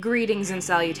Greetings and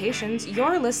salutations.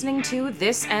 You're listening to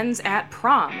This Ends at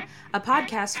Prom, a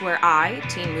podcast where I,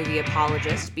 teen movie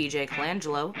apologist BJ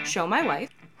Colangelo, show my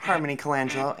wife, Harmony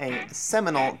Colangelo, a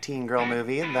seminal teen girl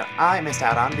movie that I missed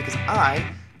out on because I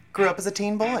grew up as a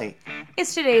teen boy.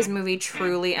 Is today's movie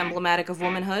truly emblematic of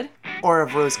womanhood? Or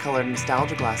of rose-colored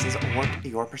nostalgia glasses warp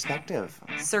your perspective.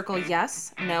 Circle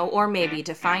yes, no, or maybe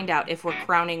to find out if we're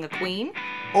crowning a queen.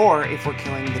 Or if we're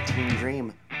killing the teen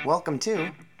dream. Welcome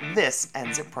to This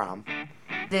Ends at Prom.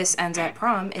 This Ends at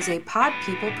Prom is a Pod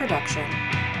People production.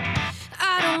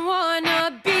 I don't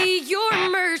wanna be your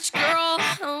merch girl.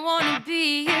 I wanna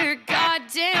be your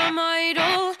goddamn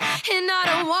idol. And I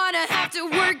don't wanna have to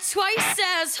work twice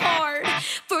as hard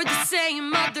for the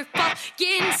same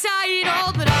motherfucking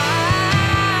title. But I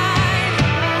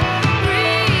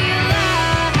realize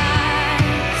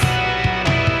that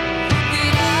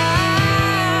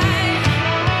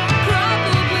I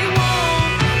probably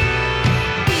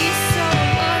won't be so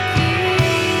lucky.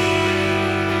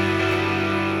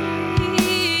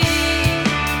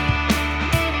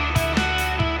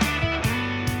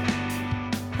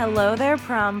 Hello there,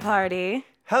 prom party.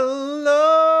 Hello!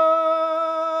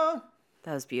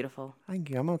 That was beautiful.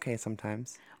 I'm okay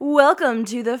sometimes. Welcome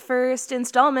to the first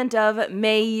installment of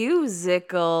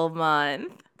Mayusical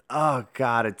Month. Oh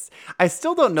god, I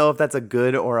still don't know if that's a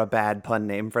good or a bad pun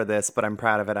name for this, but I'm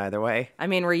proud of it either way. I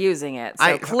mean, we're using it, so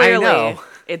I clearly know.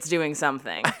 it's doing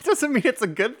something. It doesn't mean it's a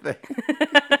good thing.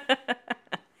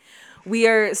 We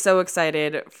are so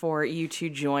excited for you to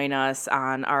join us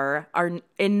on our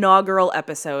inaugural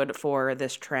episode for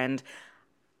this trend.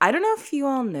 I don't know if you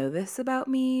all know this about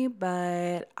me,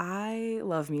 but I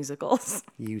love musicals.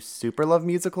 You super love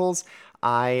musicals.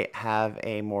 I have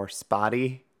a more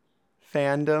spotty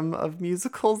fandom of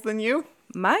musicals than you.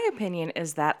 My opinion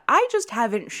is that I just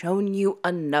haven't shown you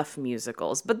enough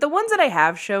musicals, but the ones that I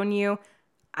have shown you,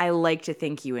 I like to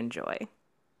think you enjoy.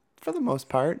 For the most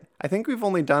part. I think we've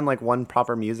only done like one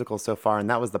proper musical so far, and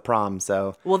that was The Prom,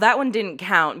 so... Well, that one didn't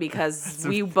count because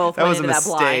we both went into that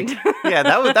blind. Yeah,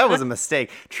 that was a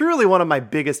mistake. Truly one of my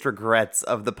biggest regrets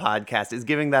of the podcast is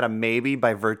giving that a maybe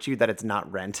by virtue that it's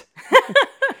not Rent.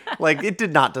 Like, it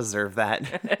did not deserve that.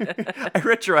 I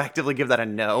retroactively give that a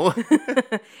no.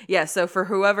 Yeah, so for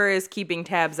whoever is keeping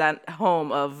tabs at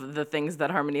home of the things that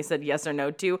Harmony said yes or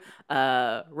no to,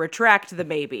 retract the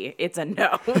maybe. It's a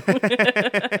no.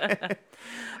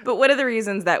 But one of the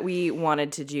reasons that we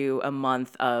wanted to do a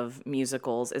month of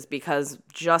musicals is because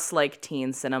just like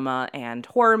teen cinema and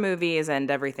horror movies and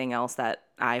everything else that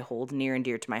I hold near and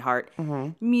dear to my heart,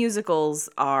 musicals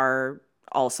are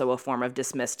also a form of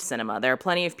dismissed cinema. There are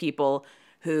plenty of people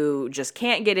who just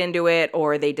can't get into it,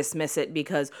 or they dismiss it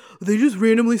because they just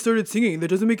randomly started singing. That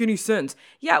doesn't make any sense.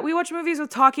 Yeah, we watch movies with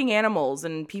talking animals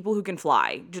and people who can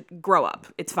fly. Just grow up.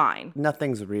 It's fine.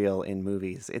 Nothing's real in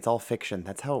movies. It's all fiction.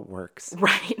 That's how it works.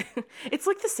 Right. It's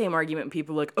like the same argument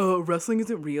people are like, oh, wrestling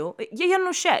isn't real. Yeah,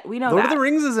 no shit. We know Lord that. of the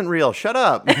Rings isn't real. Shut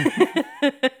up.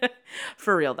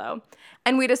 For real, though.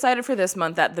 And we decided for this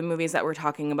month that the movies that we're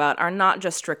talking about are not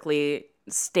just strictly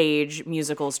stage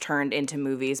musicals turned into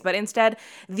movies, but instead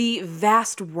the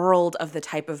vast world of the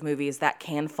type of movies that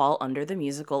can fall under the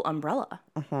musical umbrella.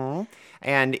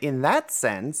 And in that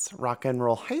sense, Rock and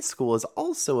Roll High School is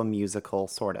also a musical,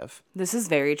 sort of. This is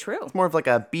very true. More of like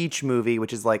a beach movie,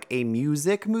 which is like a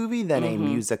music movie than a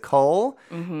musical.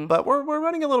 But we're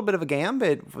running a little bit of a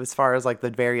gambit as far as like the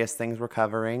various things we're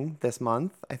covering this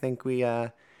month. I think we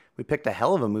picked a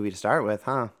hell of a movie to start with,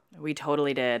 huh? We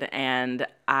totally did. And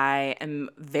I am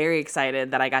very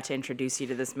excited that I got to introduce you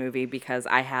to this movie because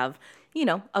I have,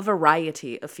 a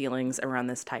variety of feelings around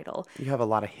this title. You have a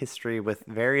lot of history with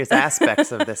various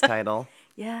aspects of this title.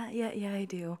 Yeah, I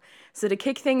do. So to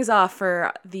kick things off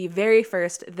for the very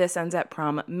first This Ends at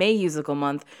Prom Mayusical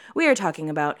Month, we are talking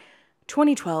about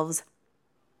 2012's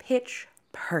Pitch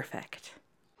Perfect.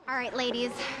 All right,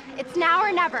 ladies, it's now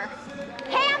or never.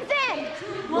 Hands in!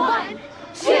 1,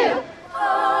 2.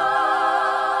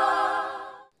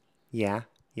 Yeah,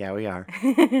 we are.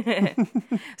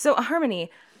 So, Harmony,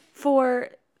 for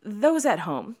those at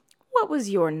home, what was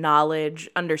your knowledge,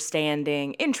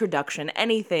 understanding, introduction,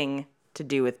 anything to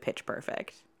do with Pitch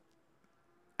Perfect?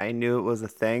 I knew it was a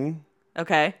thing.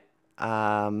 Okay.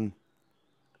 I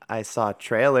saw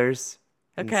trailers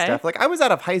and Okay. stuff. Like, I was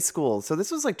out of high school, so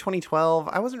this was like 2012.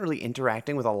 I wasn't really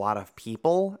interacting with a lot of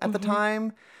people at the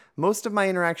time. Most of my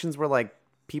interactions were like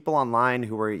people online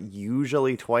who were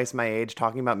usually twice my age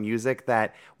talking about music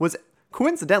that was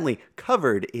coincidentally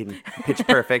covered in Pitch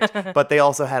Perfect, but they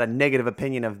also had a negative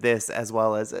opinion of this as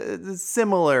well as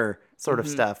similar sort of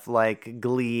stuff like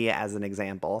Glee as an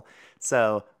example.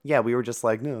 So yeah, we were just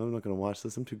like, no, I'm not going to watch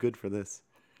this. I'm too good for this.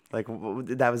 Like,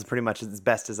 that was pretty much as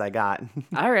best as I got.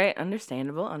 All right,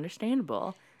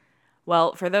 understandable.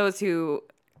 Well, for those who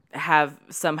have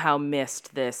somehow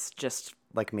missed this just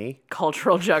Like me.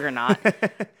 cultural juggernaut,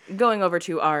 going over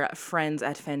to our friends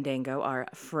at Fandango, our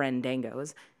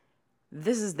Friendangos,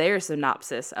 this is their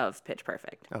synopsis of Pitch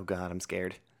Perfect. Oh, God, I'm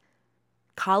scared.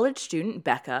 College student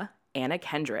Becca, Anna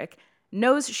Kendrick,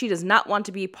 knows she does not want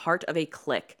to be part of a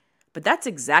clique, but that's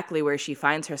exactly where she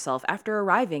finds herself after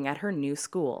arriving at her new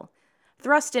school.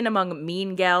 Thrust in among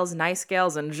mean gals, nice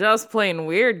gals, and just plain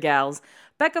weird gals,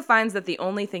 Becca finds that the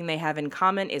only thing they have in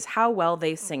common is how well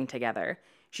they sing together.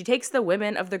 She takes the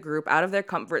women of the group out of their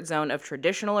comfort zone of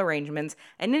traditional arrangements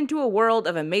and into a world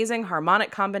of amazing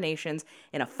harmonic combinations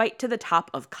in a fight to the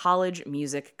top of college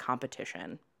music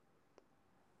competition.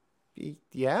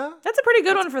 Yeah? That's a pretty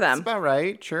good one for them. That's about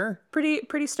right, sure.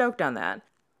 Pretty stoked on that.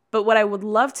 But what I would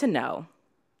love to know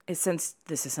is, since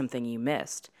this is something you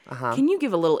missed, can you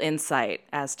give a little insight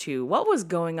as to what was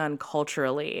going on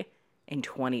culturally in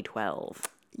 2012?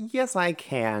 Yes, I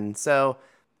can. So,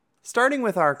 starting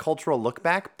with our cultural look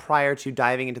back prior to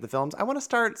diving into the films, I want to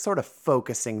start sort of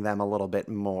focusing them a little bit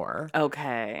more.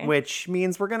 Okay. Which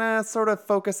means we're going to sort of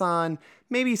focus on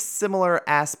maybe similar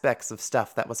aspects of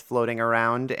stuff that was floating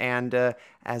around. And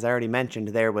as I already mentioned,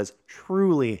 there was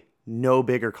truly no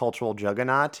bigger cultural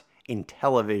juggernaut in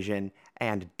television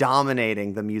and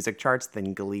dominating the music charts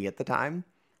than Glee at the time.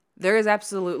 There is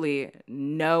absolutely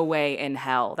no way in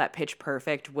hell that Pitch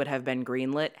Perfect would have been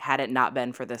greenlit had it not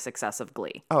been for the success of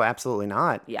Glee. Oh, absolutely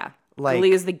not. Yeah. Like-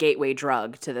 Glee is the gateway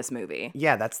drug to this movie.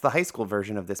 Yeah, that's the high school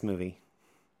version of this movie.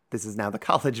 This is now the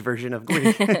college version of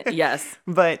Glee. Yes.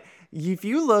 But if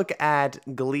you look at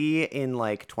Glee in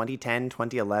like 2010,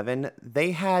 2011,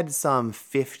 they had some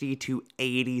 50 to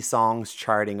 80 songs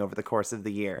charting over the course of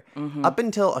the year. Up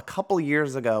until a couple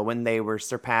years ago when they were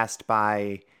surpassed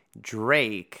by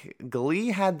Drake, Glee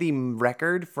had the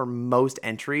record for most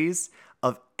entries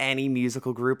of any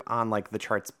musical group on like the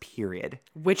charts, period.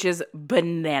 Which is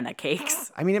banana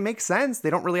cakes. I mean, it makes sense. They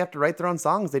don't really have to write their own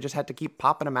songs. They just had to keep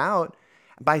popping them out.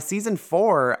 By season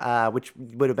 4, which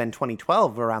would have been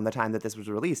 2012 around the time that this was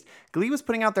released, Glee was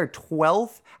putting out their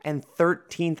 12th and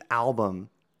 13th album.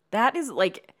 That is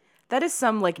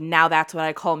some like, now that's what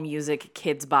I call music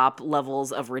kids bop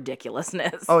levels of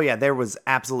ridiculousness. Oh yeah, there was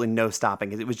absolutely no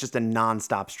stopping. It was just a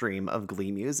nonstop stream of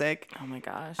Glee music. Oh my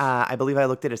gosh. I believe I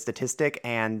looked at a statistic,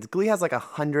 and Glee has like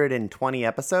 120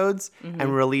 episodes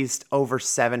and released over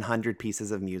 700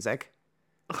 pieces of music.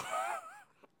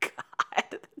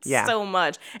 Yeah. So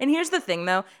much. And here's the thing,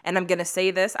 though, and I'm going to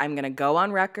say this, I'm going to go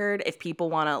on record. If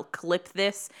people want to clip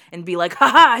this and be like,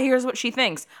 haha, here's what she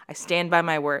thinks, I stand by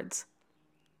my words.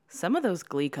 Some of those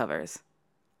Glee covers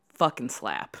fucking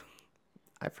slap.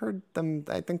 I've heard them.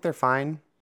 I think they're fine.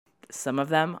 Some of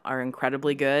them are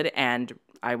incredibly good, and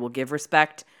I will give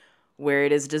respect where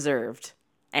it is deserved.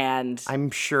 And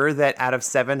I'm sure that out of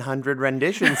 700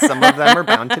 renditions, some of them are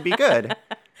bound to be good.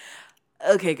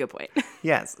 okay, good point.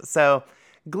 Yes. So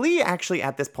Glee actually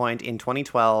at this point in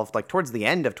 2012, like towards the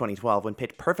end of 2012 when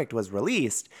Pitch Perfect was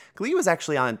released, Glee was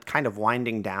actually on kind of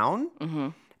winding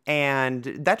down. And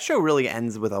that show really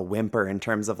ends with a whimper in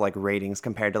terms of like ratings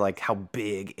compared to like how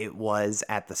big it was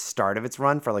at the start of its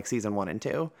run for like season 1 and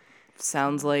 2.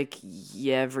 Sounds like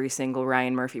every single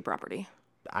Ryan Murphy property.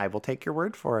 I will take your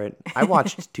word for it. I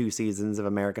watched 2 seasons of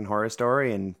American Horror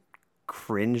Story and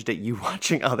cringed at you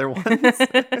watching other ones.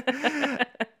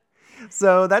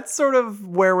 So that's sort of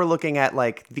where we're looking at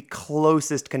like the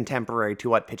closest contemporary to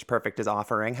what Pitch Perfect is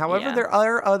offering. However, Yeah. there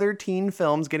are other teen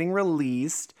films getting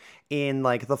released in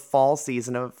like the fall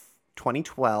season of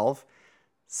 2012.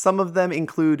 Some of them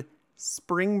include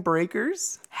Spring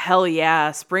Breakers, Hell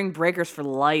yeah, Spring Breakers for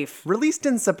life. released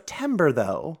in September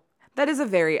though. That is a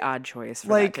very odd choice for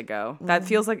Like- that to go. That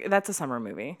feels like that's a summer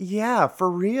movie. Yeah, for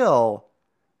real.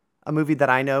 A movie that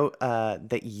I know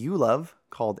that you love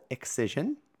called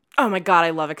Excision. Oh my god,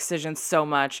 I love Excision so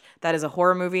much. That is a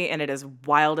horror movie and it is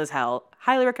wild as hell.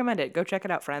 Highly recommend it. Go check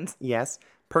it out, friends. Yes.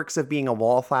 Perks of Being a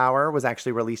Wallflower was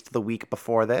actually released the week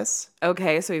before this.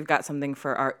 Okay, so we've got something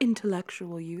for our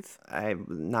intellectual youth. I'm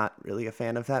not really a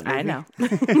fan of that movie. I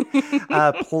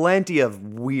know. Plenty of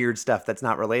weird stuff that's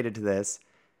not related to this.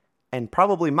 And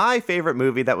probably my favorite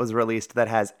movie that was released that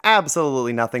has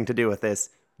absolutely nothing to do with this,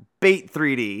 Bait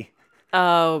 3D.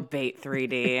 Oh, Bait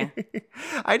 3D.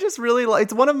 I just really like,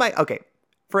 it's one of my, okay,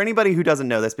 for anybody who doesn't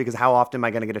know this, because how often am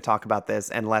I going to get to talk about this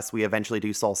unless we eventually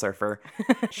do Soul Surfer?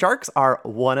 Sharks are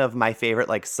one of my favorite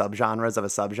like subgenres of a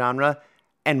subgenre,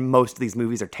 and most of these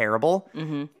movies are terrible.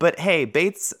 But hey,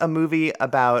 Bait's a movie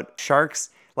about sharks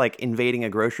like invading a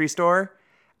grocery store.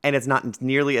 and it's not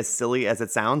nearly as silly as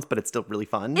it sounds, but it's still really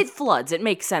fun. It floods. It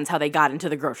makes sense how they got into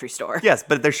the grocery store. Yes,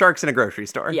 but there's sharks in a grocery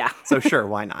store. Yeah. So sure,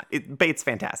 why not? Bait's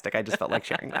fantastic. I just felt like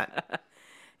sharing that.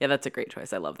 Yeah, that's a great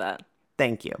choice. I love that.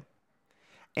 Thank you.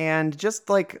 And just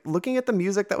like looking at the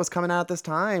music that was coming out at this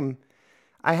time,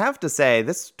 I have to say,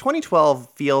 this 2012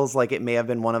 feels like it may have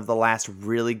been one of the last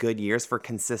really good years for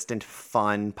consistent,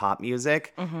 fun pop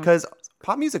music. Because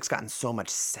pop music's gotten so much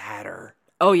sadder.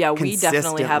 Oh, yeah, we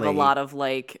definitely have a consistently. lot of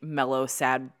like mellow,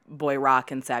 sad boy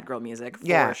rock and sad girl music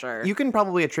for sure. You can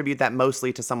probably attribute that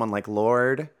mostly to someone like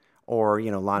Lorde or, you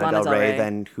know, Lana Del Rey,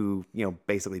 then who, you know,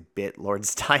 basically bit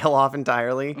Lorde's style off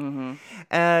entirely.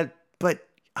 But,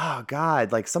 oh,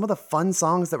 God, like some of the fun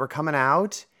songs that were coming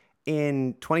out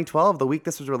in 2012, the week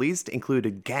this was released,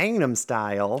 included Gangnam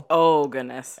Style Oh,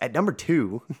 goodness. at number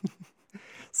 2.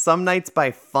 Some Nights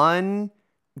by Fun,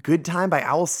 Good Time by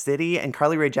Owl City, and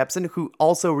Carly Rae Jepsen, who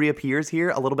also reappears here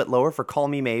a little bit lower for Call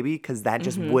Me Maybe, because that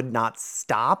just would not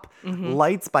stop.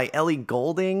 Lights by Ellie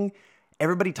Goulding,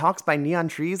 Everybody Talks by Neon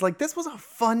Trees. Like, this was a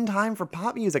fun time for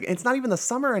pop music. It's not even the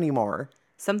summer anymore.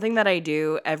 Something that I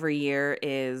do every year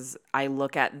is I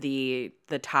look at the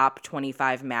top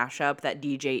 25 mashup that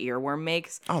DJ Earworm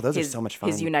makes. Oh, those are so much fun.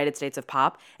 His United States of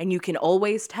Pop. And you can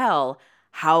always tell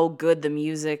how good the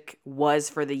music was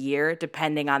for the year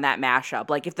depending on that mashup.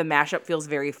 Like if the mashup feels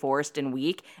very forced and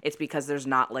weak, it's because there's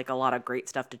not like a lot of great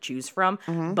stuff to choose from.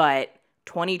 But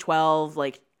 2012,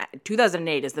 like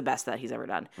 2008 is the best that he's ever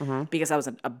done because that was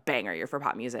a banger year for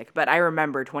pop music. But I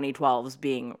remember 2012's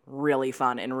being really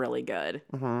fun and really good.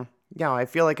 Yeah, I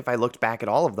feel like if I looked back at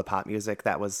all of the pop music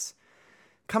that was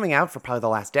coming out for probably the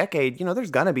last decade, you know, there's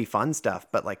gonna be fun stuff,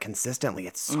 but like consistently,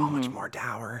 it's so much more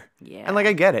dour. Yeah. And like,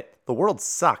 I get it. The world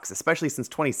sucks, especially since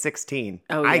 2016.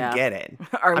 Oh, I yeah. get it.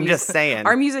 Our I'm just saying.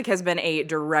 Our music has been a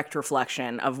direct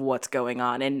reflection of what's going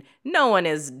on, and no one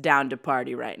is down to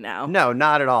party right now. No,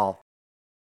 not at all.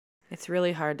 It's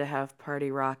really hard to have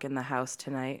party rock in the house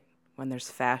tonight when there's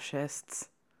fascists.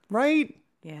 Right?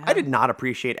 Yeah. I did not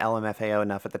appreciate LMFAO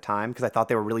enough at the time because I thought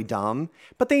they were really dumb,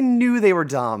 but they knew they were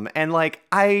dumb. And like,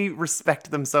 I respect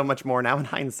them so much more now in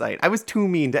hindsight. I was too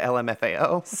mean to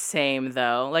LMFAO. Same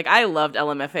though. Like I loved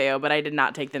LMFAO, but I did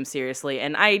not take them seriously,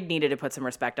 and I needed to put some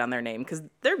respect on their name because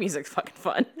their music's fucking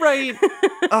fun. Right?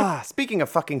 Speaking of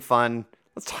fucking fun,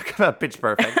 let's talk about Pitch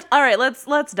Perfect. All right,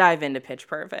 let's dive into Pitch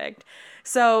Perfect.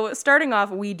 So starting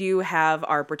off, we do have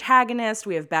our protagonist.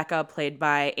 We have Becca, played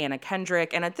by Anna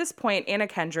Kendrick. And at this point, Anna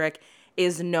Kendrick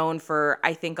is known for,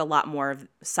 I think, a lot more of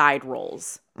side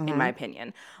roles, in my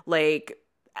opinion. Like,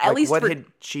 at least what for, had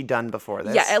she done before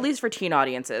this? yeah, at least for teen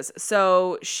audiences.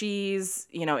 So she's,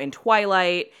 you know, in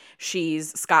Twilight.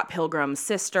 She's Scott Pilgrim's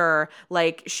sister.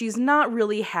 Like, she's not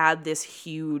really had this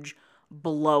huge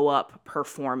blow up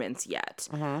performance yet.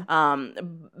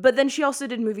 But then she also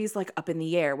did movies like Up in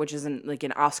the Air, which isn't like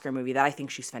an Oscar movie that I think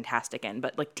she's fantastic in,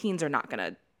 but like teens are not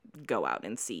gonna go out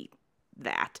and see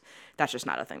that. That's just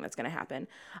not a thing that's gonna happen.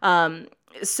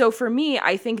 So for me,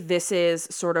 I think this is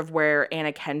sort of where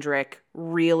Anna Kendrick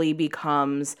really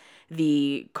becomes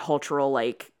the cultural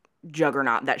like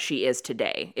juggernaut that she is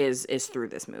today, is through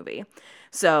this movie.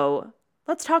 So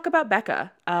let's talk about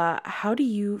Becca. How do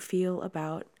you feel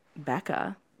about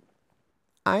Becca?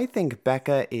 I think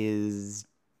Becca is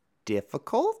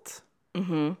difficult.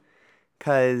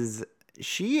 Because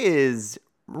she is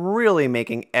really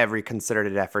making every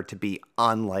concerted effort to be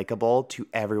unlikable to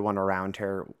everyone around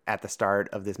her at the start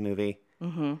of this movie.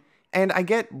 And I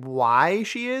get why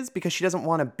she is, because she doesn't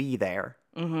want to be there.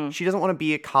 She doesn't want to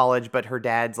be at college, but her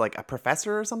dad's like a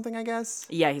professor or something, I guess.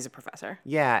 Yeah, he's a professor.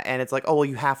 Yeah, and it's like, oh, well,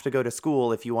 you have to go to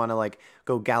school if you want to like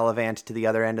go gallivant to the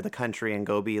other end of the country and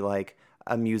go be like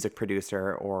a music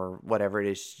producer or whatever it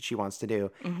is she wants to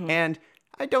do. And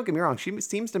I don't get me wrong, she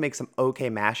seems to make some okay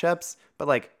mashups, but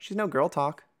like, she's no Girl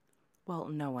Talk. Well,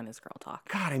 no one is Girl Talk.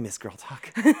 God, I miss Girl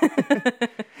Talk.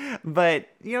 But,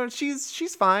 you know,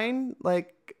 she's fine.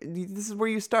 Like, this is where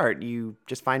you start. You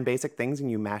just find basic things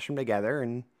and you mash them together.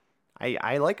 And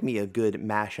I like me a good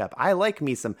mashup. I like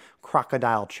me some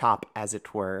crocodile chop, as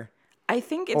it were. I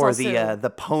think it's Or also... the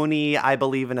Pony, I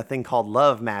Believe in a Thing Called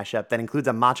Love mashup that includes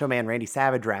a Macho Man Randy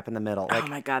Savage rap in the middle. Like, oh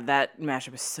my God, that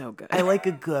mashup is so good. I like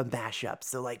a good mashup.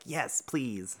 So, like, yes,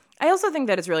 please. I also think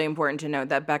that it's really important to note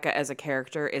that Becca as a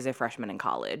character is a freshman in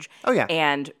college. Oh, yeah.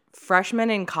 And freshman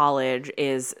in college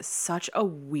is such a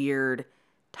weird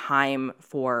time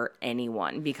for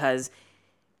anyone because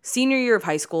senior year of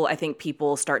high school, I think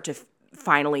people start to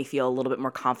finally feel a little bit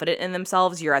more confident in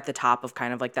themselves. You're at the top of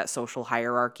kind of like that social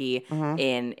hierarchy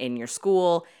in your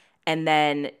school. And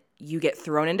then you get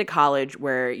thrown into college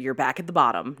where you're back at the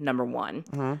bottom, number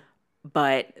one.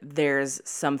 but there's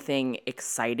something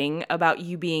exciting about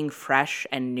you being fresh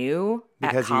and new at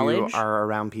Because college. you are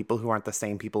around people who aren't the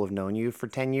same people who've known you for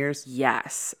 10 years.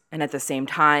 Yes. And at the same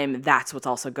time, that's what's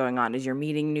also going on is you're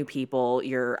meeting new people.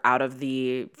 You're out of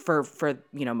the, for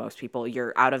most people,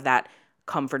 you're out of that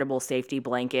comfortable safety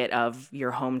blanket of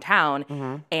your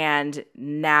hometown. And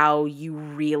now you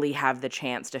really have the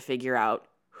chance to figure out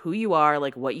who you are,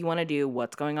 like what you want to do,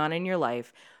 what's going on in your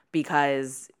life,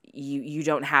 because you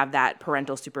don't have that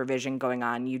parental supervision going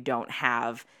on. You don't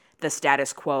have the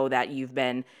status quo that you've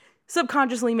been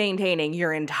subconsciously maintaining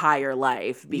your entire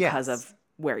life because Yes. of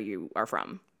where you are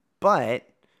from. But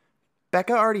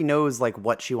Becca already knows like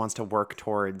what she wants to work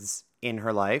towards in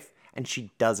her life, and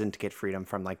she doesn't get freedom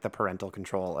from like the parental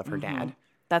control of her dad.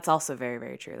 That's also very,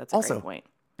 very true. That's a Also, great point.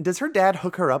 Does her dad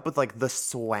hook her up with like the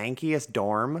swankiest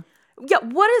dorm? Yeah,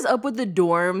 what is up with the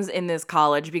dorms in this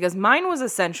college? Because mine was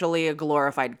essentially a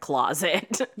glorified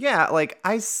closet. Yeah, like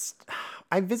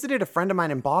I visited a friend of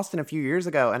mine in Boston a few years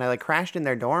ago, and I like crashed in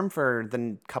their dorm for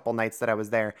the couple nights that I was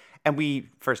there, and we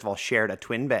first of all shared a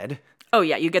twin bed. Oh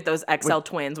yeah, you get those XL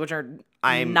twins, which are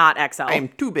I'm- not XL. I am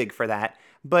too big for that,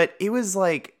 but it was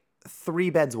like 3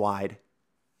 beds wide.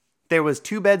 There was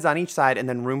 2 beds on each side, and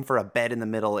then room for a bed in the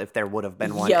middle if there would have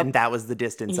been one, Yep. and that was the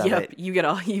distance of Yep, it. you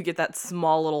get that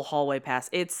small little hallway pass.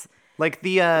 It's Like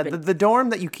the dorm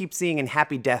that you keep seeing in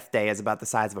Happy Death Day is about the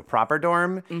size of a proper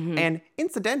dorm, and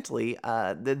incidentally,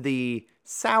 the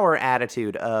sour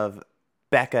attitude of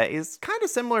Becca is kind of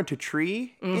similar to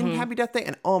Tree in Happy Death Day,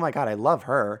 and oh my god, I love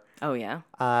her. oh yeah.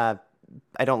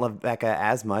 I don't love Becca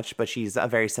as much, but she's a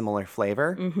very similar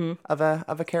flavor of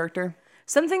a character.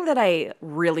 Something that I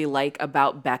really like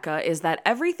about Becca is that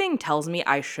everything tells me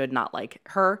I should not like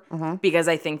her because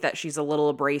I think that she's a little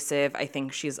abrasive. I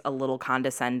think she's a little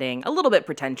condescending, a little bit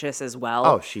pretentious as well.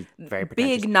 Oh, she's very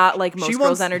pretentious. Big, not like most She girls'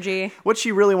 wants- energy. What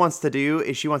she really wants to do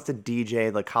is she wants to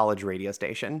DJ the college radio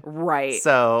station. Right.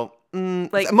 So,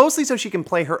 Like- mostly so she can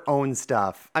play her own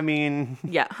stuff. I mean,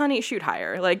 Yeah, honey, shoot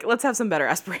higher. Like, let's have some better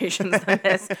aspirations than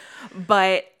this.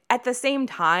 But at the same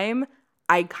time,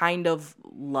 I kind of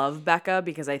love Becca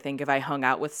because I think if I hung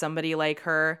out with somebody like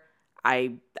her,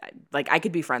 I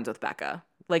could be friends with Becca.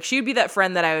 Like, she'd be that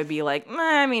friend that I would be like,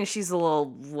 I mean, she's a little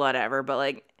whatever, but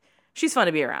like, she's fun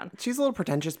to be around. she's a little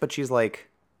pretentious, but she's like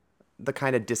the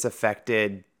kind of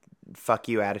disaffected fuck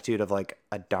you attitude of like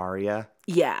a Daria.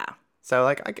 Yeah, So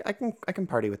like I can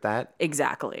party with that.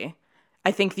 exactly.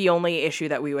 I think the only issue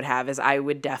that we would have is I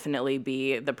would definitely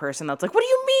be the person that's like, what do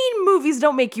you mean movies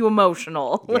don't make you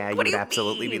emotional? Like, Yeah, you what would do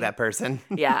absolutely be mean? that person.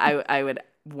 Yeah, I would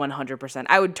 100%.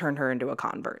 I would turn her into a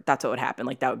convert. That's what would happen.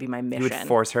 Like, that would be my mission. You would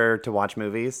force her to watch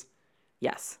movies.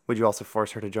 Yes. Would you also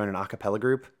force her to join an a cappella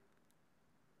group?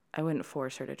 I wouldn't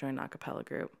force her to join an a cappella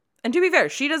group. And to be fair,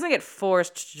 she doesn't get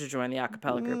forced to join the a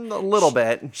cappella group. A little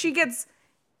bit. She gets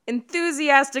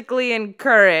enthusiastically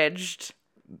encouraged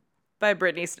by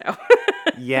Brittany Snow.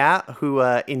 Yeah, who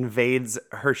invades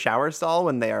her shower stall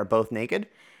when they are both naked.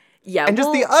 Yeah. And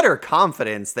just the well, utter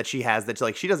confidence that she has that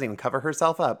like she doesn't even cover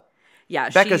herself up. yeah,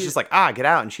 Becca's she- just like, get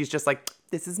out. And she's just like,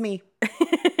 this is me.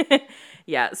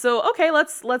 Yeah. So okay,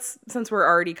 let's since we're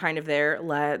already kind of there,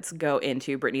 let's go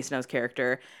into Brittany Snow's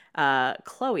character,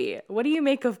 Chloe. What do you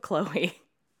make of Chloe?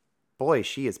 Boy,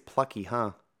 she is plucky,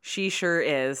 huh? She sure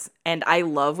is. And I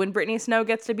love when Brittany Snow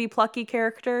gets to be plucky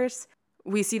characters.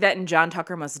 We see that in John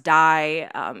Tucker Must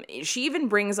Die. She even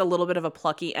brings a little bit of a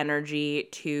plucky energy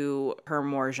to her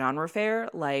more genre fare,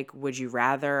 like Would You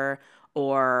Rather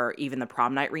or even the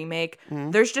Prom Night remake.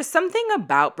 There's just something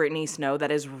about Brittany Snow that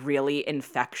is really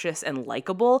infectious and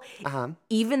likable.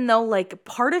 Even though, like,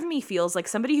 part of me feels like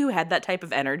somebody who had that type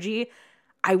of energy,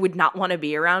 I would not want to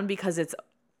be around because it's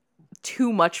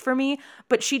too much for me.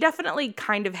 But she definitely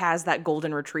kind of has that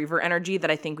golden retriever energy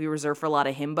that I think we reserve for a lot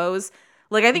of himbos.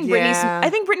 Like, I think Yeah.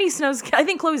 Brittany Snow's, I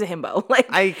think Chloe's a himbo. Like,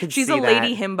 I could she's see a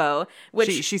lady that. himbo, which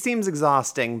She seems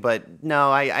exhausting, but no,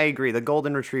 I agree. The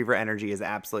golden retriever energy is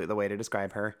absolutely the way to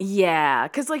describe her. yeah,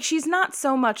 because like she's not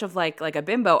so much of like a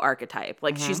bimbo archetype.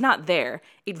 Like she's not there.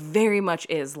 It very much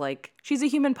is like she's a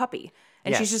human puppy,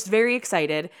 and she's Yes. just very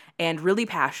excited and really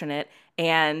passionate,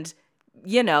 and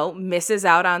misses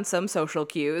out on some social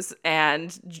cues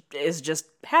and is just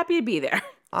happy to be there.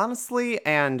 Honestly,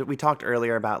 and we talked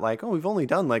earlier about like, we've only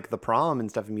done like the prom and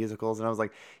stuff in musicals. And I was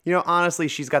like, honestly,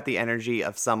 she's got the energy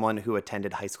of someone who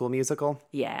attended High School Musical,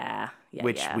 Yeah,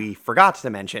 which yeah. we forgot to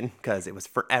mention because it was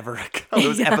forever ago. It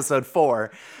was episode 4.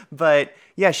 But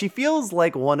yeah, she feels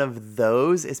like one of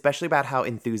those, especially about how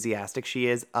enthusiastic she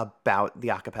is about the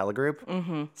a cappella group.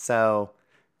 Mm-hmm. So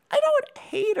I don't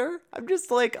hate her. I'm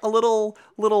just like a little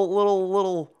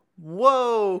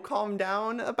whoa, calm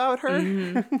down about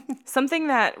her. Something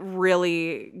that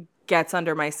really gets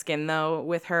under my skin, though,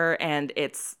 with her, and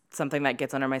it's something that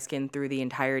gets under my skin through the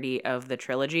entirety of the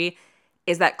trilogy,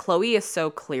 is that Chloe is so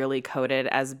clearly coded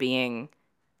as being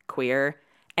queer,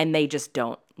 and they just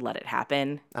don't let it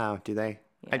happen. Oh, do they?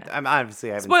 Yeah. I'm obviously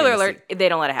I haven't Spoiler seen alert, they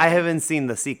don't let it happen. I haven't seen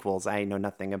the sequels. I know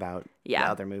nothing about the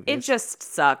other movies. It just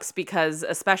sucks because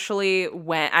especially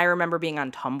when I remember being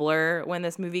on Tumblr when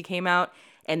this movie came out,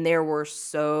 and there were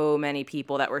so many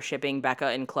people that were shipping Becca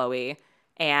and Chloe,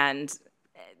 and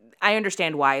I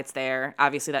understand why it's there.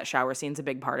 Obviously, that shower scene's a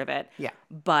big part of it. Yeah.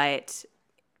 But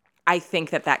I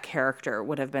think that character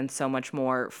would have been so much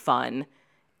more fun,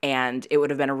 and it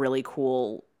would have been a really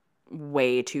cool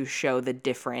way to show the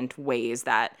different ways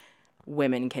that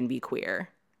women can be queer.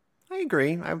 I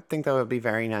agree. I think that would be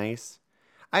very nice.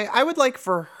 I would like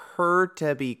for her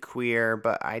to be queer,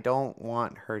 but I don't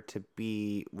want her to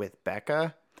be with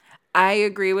Becca. I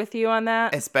agree with you on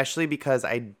that. Especially because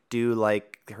I do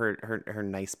like her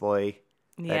nice boy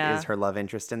that is her love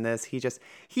interest in this.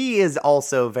 He is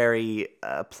also very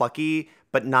plucky,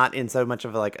 but not in so much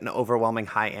of like an overwhelming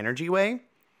high energy way.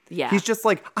 Yeah. He's just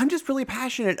like, I'm just really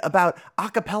passionate about a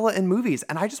cappella and movies,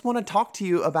 and I just want to talk to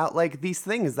you about like these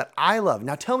things that I love.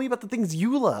 Now tell me about the things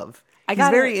you love. He's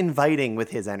very inviting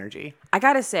with his energy. I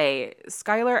gotta say,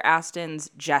 Skylar Astin's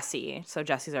Jesse, so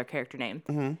Jesse's our character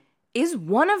name, is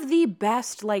one of the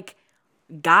best like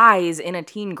guys in a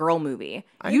teen girl movie.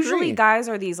 Usually agree. guys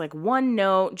are these like one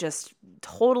note, just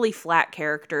totally flat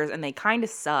characters, and they kind of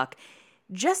suck.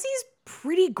 Jesse's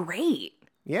pretty great.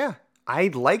 Yeah. I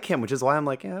like him, which is why I'm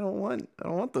like, yeah, I don't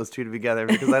want those two to be together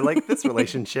because I like this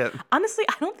relationship. Honestly,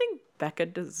 I don't think Becca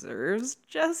deserves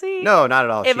Jesse. No, not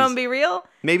at all. If I'm be real.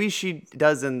 Maybe she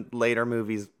does in later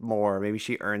movies more. Maybe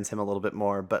she earns him a little bit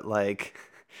more, but like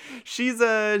she's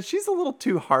a little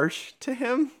too harsh to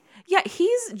him. Yeah,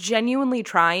 he's genuinely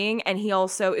trying, and he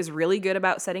also is really good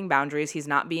about setting boundaries. He's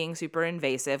not being super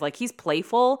invasive. Like, he's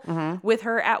playful with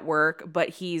her at work, but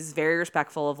he's very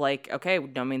respectful of, like, okay,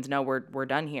 no means no, we're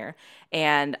done here.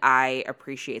 And I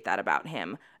appreciate that about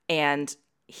him. And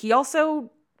he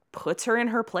also puts her in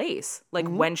her place. Like,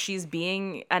 when she's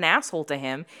being an asshole to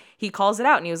him, he calls it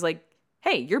out, and he was like,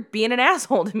 hey, you're being an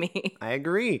asshole to me. I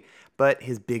agree. But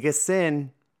his biggest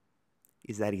sin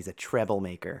is that he's a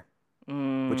troublemaker.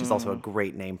 Which is also a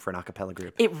great name for an a cappella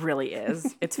group. It really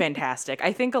is. It's fantastic.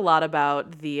 I think a lot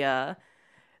about the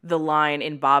line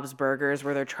in Bob's Burgers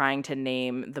where they're trying to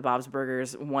name the Bob's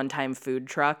Burgers one-time food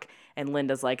truck, and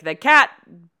Linda's like, the cat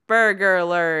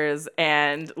burglars,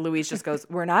 and Louise just goes,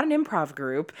 we're not an improv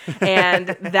group. And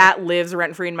that lives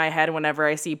rent-free in my head whenever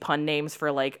I see pun names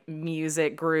for like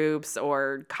music groups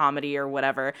or comedy or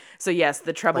whatever. So yes,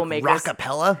 the Troublemakers. Like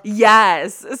Rockapella?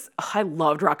 Yes. I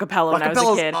loved Rockapella when I was a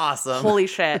Rockapella's kid. awesome. Holy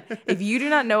shit. If you do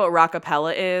not know what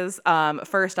Rockapella is,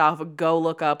 first off, go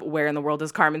look up Where in the World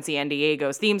is Carmen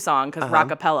Sandiego's theme song, because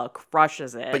Rockapella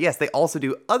crushes it. But yes, they also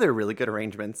do other really good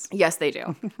arrangements. Yes, they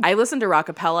do. I listened to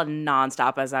Rockapella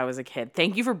nonstop as I was a kid.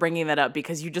 Thank you for bringing that up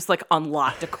because you just like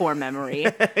unlocked a core memory.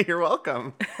 You're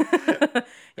welcome.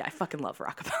 Yeah, I fucking love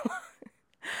Rockapella.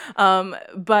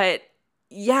 But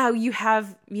yeah, you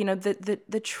have, you know, the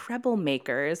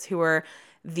Troublemakers who are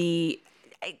the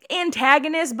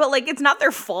antagonists, but like it's not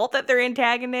their fault that they're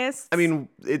antagonists. I mean,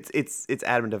 it's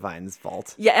Adam Devine's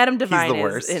fault. Yeah, Adam Devine the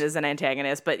worst. is an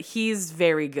antagonist, but he's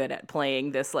very good at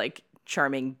playing this like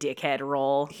charming dickhead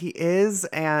role. He is,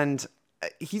 and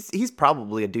he's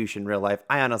probably a douche in real life.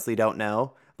 I honestly don't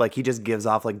know. Like, he just gives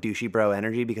off like douchey bro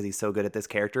energy because he's so good at this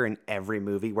character in every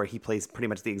movie where he plays pretty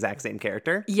much the exact same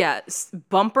character. Yeah,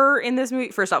 Bumper in this movie,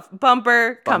 first off,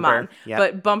 Bumper, come on. Yep.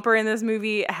 But Bumper in this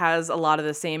movie has a lot of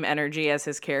the same energy as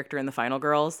his character in The Final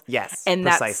Girls. Yes, and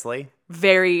precisely. That's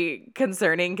very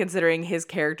concerning considering his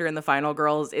character in The Final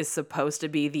Girls is supposed to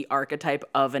be the archetype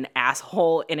of an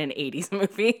asshole in an 80s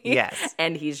movie. Yes.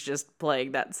 And he's just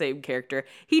playing that same character.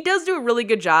 He does do a really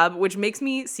good job, which makes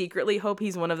me secretly hope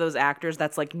he's one of those actors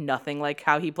that's like nothing like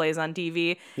how he plays on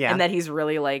TV. Yeah. And that he's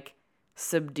really like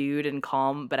subdued and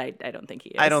calm, but I don't think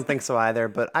he is. I don't think so either,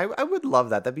 but I would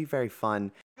love that. That'd be very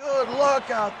fun. Good luck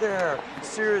out there.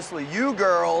 Seriously, you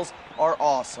girls are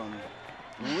awesome.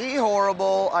 We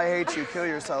horrible. I hate you. Kill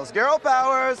yourselves. Girl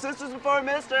power. Sisters before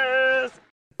misters.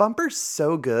 Bumper's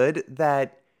so good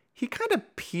that he kind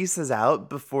of pieces out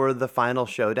before the final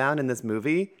showdown in this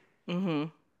movie. Mm-hmm.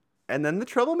 And then the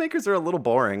Troublemakers are a little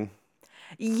boring.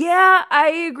 Yeah, I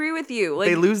agree with you. Like,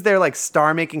 they lose their like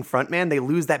star-making frontman. They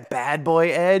lose that bad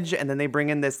boy edge, and then they bring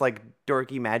in this like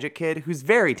dorky magic kid who's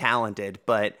very talented,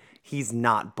 but he's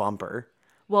not Bumper.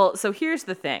 Well, so here's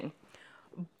the thing.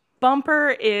 Bumper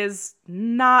is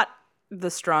not the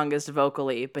strongest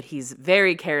vocally, but he's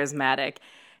very charismatic.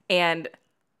 And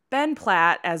Ben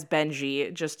Platt as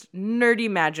Benji, just nerdy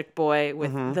magic boy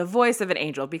with the voice of an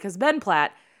angel, because Ben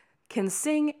Platt can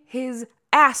sing his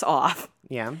ass off.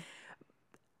 Yeah.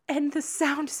 And the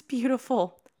sound is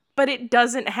beautiful, but it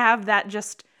doesn't have that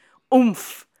just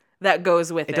oomph that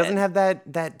goes with it. It doesn't have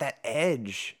that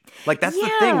edge. Like, that's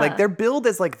the thing. Like, they're billed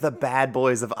as, like, the bad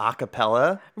boys of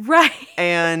acapella. Right.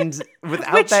 And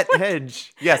without that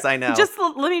edge. Yes, I know.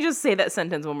 Let me just say that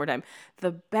sentence one more time.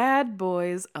 The bad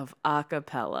boys of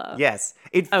acapella. Yes.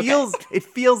 It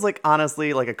feels like,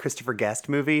 honestly, like a Christopher Guest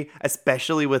movie,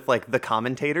 especially with, like, the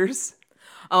commentators.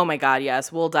 Oh my God,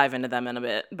 yes. We'll dive into them in a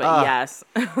bit, but yes.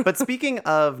 But speaking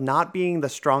of not being the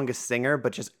strongest singer,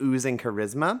 but just oozing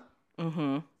charisma,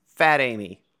 Fat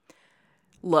Amy.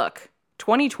 Look,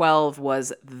 2012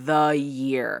 was the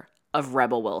year of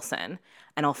Rebel Wilson.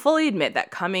 And I'll fully admit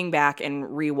that coming back and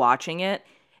rewatching it,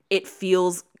 it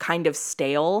feels kind of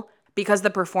stale because the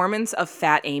performance of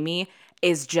Fat Amy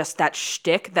is just that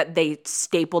shtick that they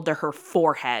stapled to her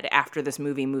forehead after this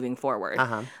movie moving forward.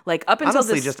 Like up until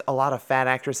Honestly, just a lot of fat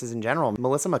actresses in general.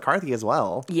 Melissa McCarthy as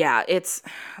well. Yeah,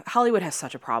 Hollywood has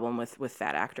such a problem with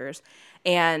fat actors.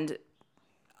 And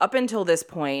up until this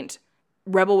point,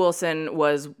 Rebel Wilson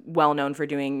was well known for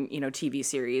doing, TV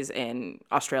series in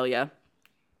Australia.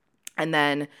 And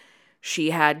then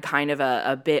she had kind of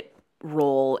a bit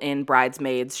role in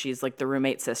Bridesmaids. She's like the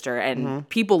roommate sister, and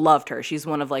people loved her. She's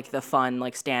one of like the fun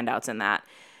like standouts in that.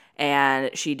 And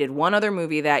she did one other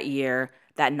movie that year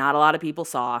that not a lot of people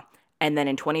saw. And then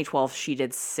in 2012, she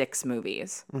did 6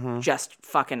 movies. Just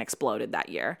fucking exploded that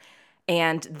year.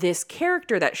 And this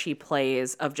character that she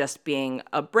plays of just being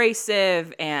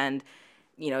abrasive and,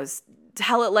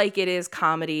 tell it like it is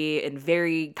comedy and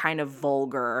very kind of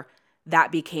vulgar,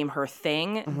 that became her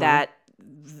thing that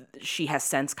she has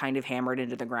since kind of hammered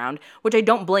into the ground, which I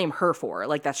don't blame her for.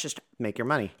 Like, that's just... Make your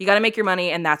money. You got to make your money,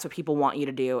 and that's what people want you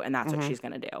to do, and that's what she's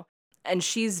going to do. And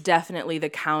she's definitely the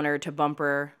counter to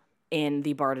Bumper in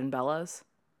the Bard and Bellas.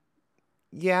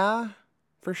 Yeah,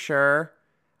 for sure.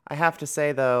 I have to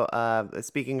say, though,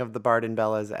 speaking of the Bard and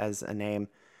Bellas as a name,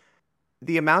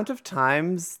 the amount of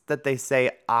times that they say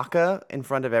Aka in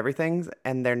front of everything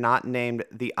and they're not named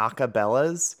the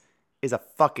Acapellas is a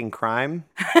fucking crime.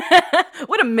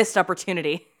 What a missed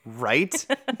opportunity. Right?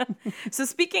 So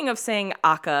speaking of saying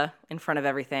Aka in front of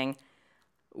everything,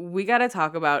 we got to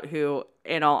talk about who,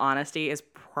 in all honesty, is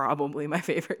probably my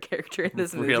favorite character in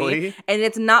this movie. Really? And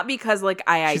it's not because like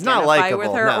I She's not identify with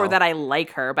likable, her or no. that I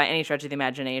like her by any stretch of the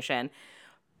imagination.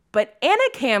 But Anna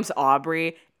Camp's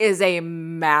Aubrey is a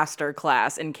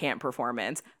masterclass in camp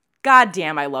performance. God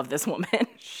damn, I love this woman.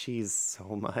 She's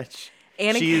so much.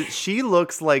 Anna She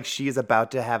looks like she's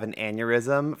about to have an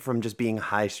aneurysm from just being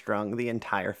high-strung the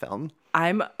entire film.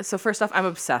 So first off, I'm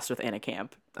obsessed with Anna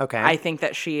Camp. Okay. I think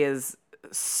that she is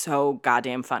so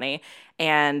goddamn funny.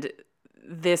 And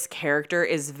this character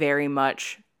is very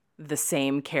much the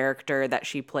same character that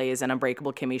she plays in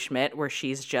Unbreakable Kimmy Schmidt, where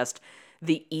she's just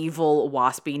the evil,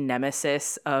 waspy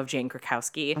nemesis of Jane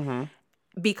Krakowski.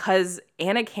 Because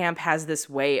Anna Camp has this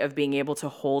way of being able to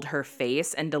hold her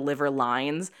face and deliver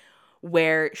lines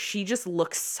where she just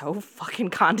looks so fucking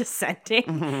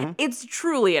condescending. It's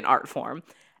truly an art form.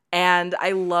 And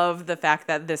I love the fact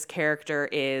that this character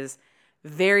is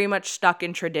very much stuck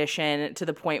in tradition to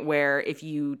the point where if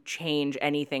you change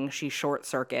anything, she short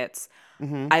circuits.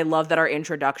 I love that our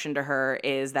introduction to her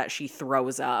is that she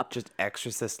throws up. Just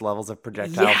Exorcist levels of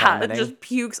projectile vomiting. Just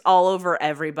pukes all over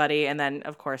everybody. And then,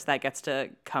 of course, that gets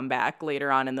to come back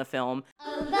later on in the film.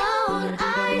 Alone,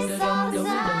 I saw the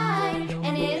sign,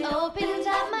 and it opened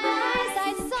up my eyes.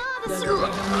 I saw the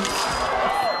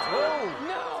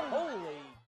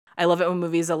I love it when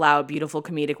movies allow beautiful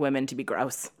comedic women to be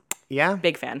gross. Yeah.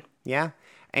 Big fan. Yeah.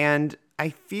 And I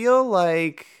feel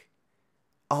like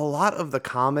a lot of the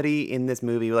comedy in this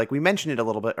movie, like we mentioned it a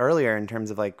little bit earlier in terms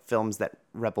of like films that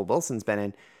Rebel Wilson's been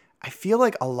in, I feel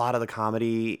like a lot of the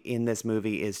comedy in this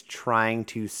movie is trying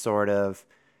to sort of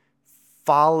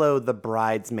follow the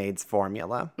Bridesmaids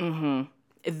formula.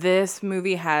 This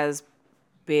movie has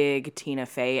big Tina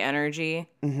Fey energy.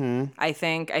 I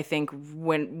think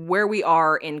where we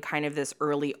are in kind of this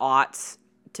early aughts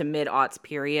to mid aughts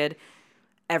period,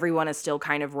 everyone is still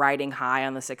kind of riding high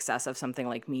on the success of something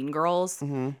like Mean Girls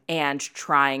and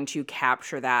trying to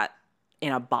capture that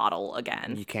in a bottle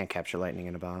again. You can't capture lightning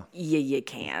in a bottle. Yeah, you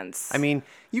can't. I mean,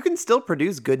 you can still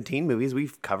produce good teen movies.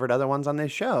 We've covered other ones on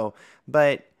this show,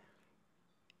 but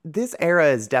this era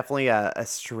is definitely a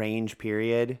strange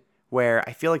period where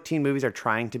I feel like teen movies are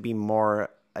trying to be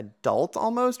more adult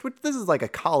almost, which this is like a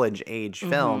college age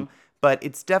film, but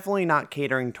it's definitely not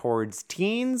catering towards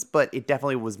teens, but it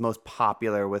definitely was most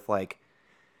popular with like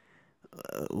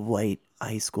white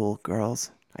high school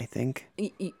girls, I think.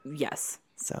 Yes.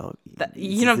 So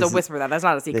You don't have to whisper that. That's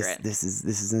not a secret. This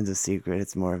isn't a secret.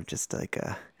 It's more of just like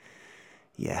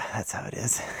yeah, that's how it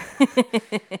is.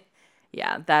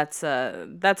 Yeah, that's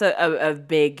a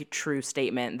big true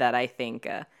statement that I think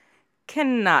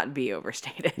cannot be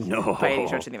overstated by any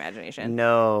stretch of the imagination.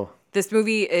 No. This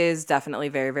movie is definitely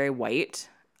very, very white.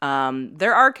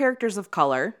 There are characters of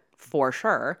color, for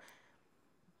sure,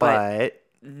 But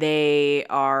they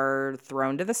are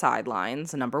thrown to the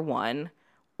sidelines, number one,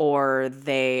 or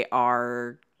they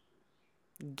are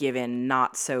given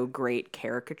not so great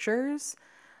caricatures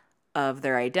of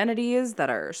their identities that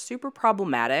are super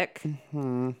problematic.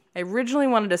 I originally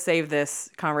wanted to save this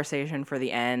conversation for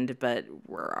the end, but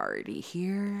we're already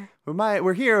here.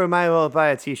 we're here. We might well buy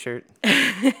a t-shirt.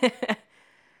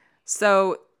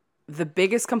 So the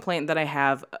biggest complaint that I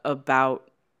have about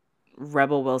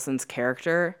Rebel Wilson's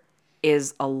character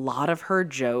is a lot of her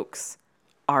jokes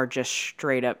are just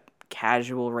straight up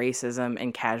casual racism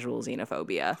and casual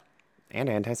xenophobia. And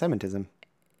anti-Semitism.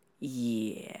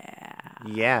 Yeah.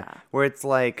 Yeah. Where it's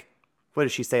like, what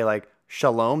does she say? Like,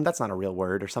 shalom? That's not a real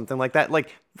word or something like that.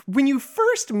 Like, when you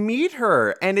first meet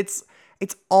her, and it's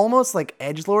almost like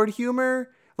edgelord humor.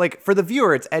 Like, for the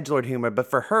viewer, it's edgelord humor, but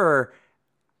for her,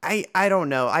 I don't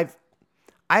know.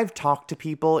 I've talked to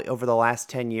people over the last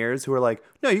 10 years who are like,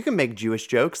 no, you can make Jewish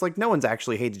jokes. Like, no one's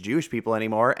actually hates Jewish people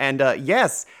anymore. And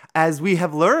yes, as we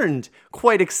have learned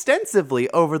quite extensively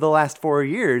over the last 4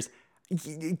 years,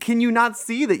 can you not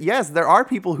see that, yes, there are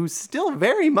people who still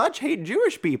very much hate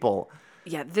Jewish people?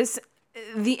 Yeah,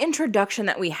 the introduction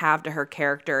that we have to her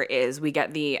character is we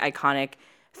get the iconic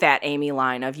Fat Amy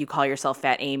line of, you call yourself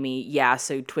Fat Amy, yeah,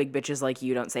 so twig bitches like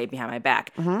you don't say it behind my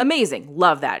back. Amazing.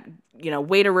 Love that.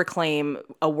 Way to reclaim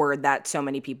a word that so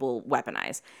many people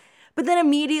weaponize. But then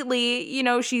immediately,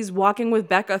 she's walking with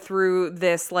Becca through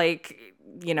this, like,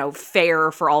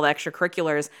 fair for all the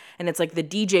extracurriculars, and it's like the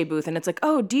DJ booth, and it's like,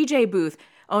 oh, DJ booth.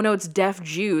 Oh no, it's deaf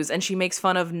Jews, and she makes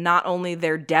fun of not only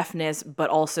their deafness but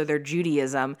also their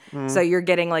Judaism. So you're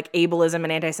getting like ableism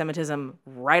and anti-Semitism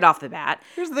right off the bat.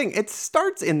 Here's the thing, it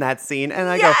starts in that scene, and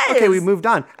I go, okay, we moved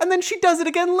on. And then she does it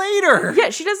again later. Yeah,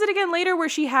 she does it again later where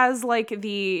she has like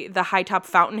the high top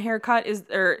fountain haircut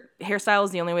hairstyle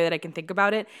is the only way that I can think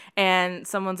about it. And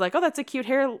someone's like, oh, that's a cute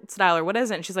hairstyle, or what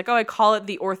is it? And she's like, oh, I call it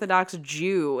the Orthodox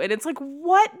Jew. And it's like,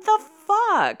 what the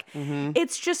fuck?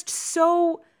 It's just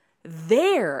so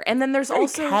there. And then there's very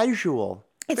also casual.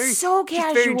 It's so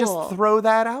casual. Just throw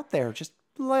that out there. Just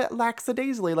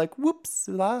lackadaisically, like, whoops.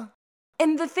 La.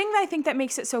 And the thing that I think that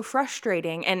makes it so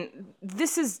frustrating, and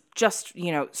this is just,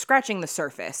 scratching the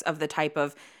surface of the type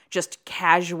of just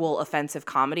casual offensive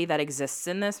comedy that exists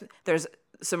in this. There's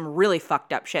some really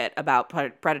fucked up shit about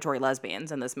predatory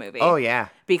lesbians in this movie. Oh, yeah.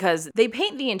 Because they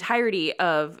paint the entirety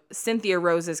of Cynthia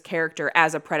Rose's character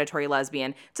as a predatory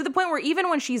lesbian to the point where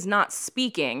even when she's not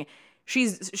speaking,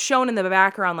 she's shown in the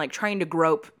background, like, trying to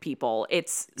grope people.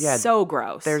 It's so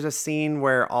gross. There's a scene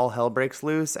where all hell breaks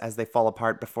loose as they fall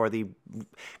apart before the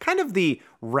kind of the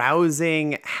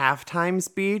rousing halftime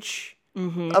speech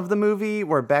of the movie,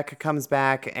 where Becca comes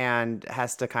back and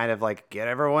has to kind of like get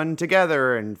everyone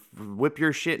together and whip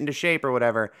your shit into shape or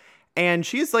whatever. And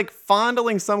she's like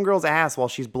fondling some girl's ass while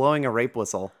she's blowing a rape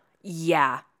whistle.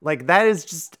 Yeah. Like, that is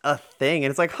just a thing.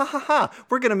 And it's like, ha ha ha,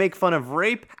 we're going to make fun of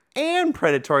rape and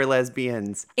predatory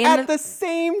lesbians at the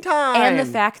same time. And the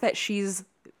fact that she's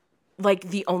like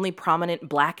the only prominent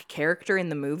black character in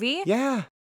the movie. Yeah.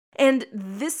 And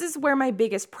this is where my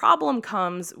biggest problem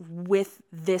comes with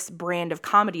this brand of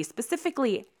comedy,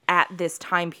 specifically at this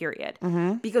time period.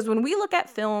 Because when we look at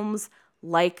films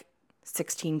like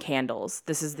 16 Candles,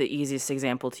 this is the easiest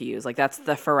example to use. Like, that's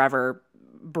the forever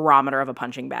barometer of a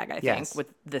punching bag, I think, with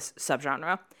this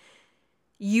subgenre.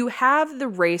 You have the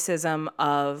racism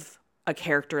of a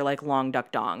character like Long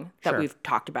Duck Dong that we've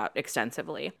talked about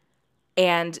extensively.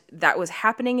 And that was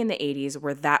happening in the 80s,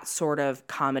 where that sort of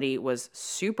comedy was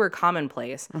super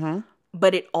commonplace,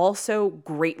 but it also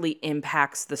greatly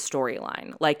impacts the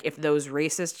storyline. Like, if those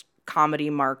racist comedy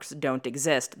marks don't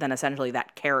exist, then essentially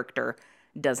that character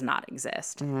does not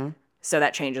exist. So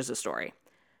that changes the story.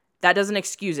 That doesn't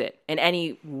excuse it in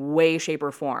any way, shape,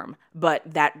 or form, but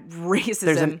that racism...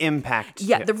 There's an impact.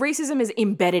 Yeah, the racism is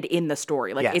embedded in the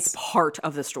story. Like, it's part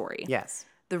of the story. Yes.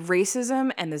 The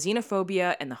racism and the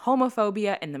xenophobia and the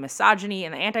homophobia and the misogyny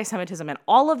and the anti-Semitism and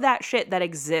all of that shit that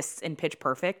exists in Pitch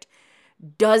Perfect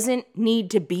doesn't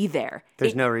need to be there.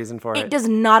 There's no reason for it. It does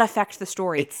not affect the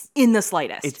story in the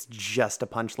slightest. It's just a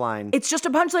punchline. It's just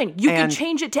a punchline. You can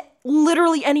change it to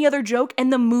literally any other joke,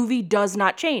 and the movie does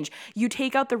not change. You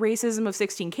take out the racism of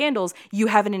 16 Candles, you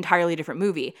have an entirely different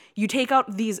movie. You take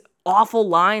out these awful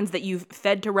lines that you've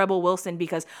fed to Rebel Wilson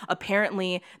because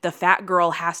apparently the fat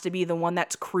girl has to be the one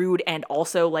that's crude and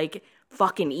also, like,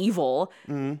 fucking evil.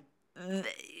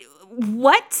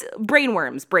 What?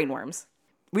 Brainworms.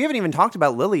 We haven't even talked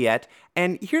about Lily yet.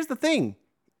 And here's the thing.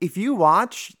 If you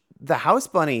watch The House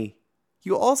Bunny,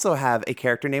 you also have a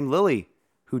character named Lily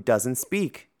who doesn't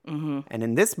speak. And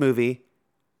in this movie,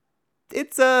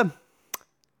 there's a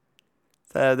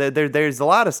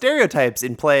lot of stereotypes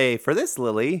in play for this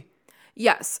Lily.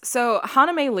 Yes. So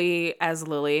Hana-Mae Lee as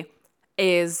Lily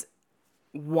is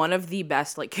one of the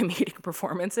best, like, comedic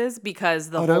performances because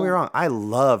don't get me wrong. I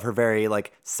love her very,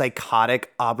 like,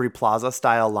 psychotic Aubrey Plaza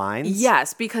style lines.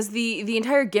 Yes, because the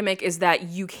entire gimmick is that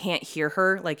you can't hear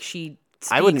her. Like, she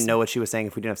speaks, I wouldn't know what she was saying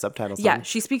if we didn't have subtitles on. Yeah,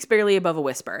 she speaks barely above a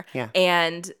whisper. Yeah.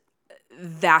 And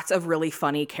that's a really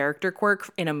funny character quirk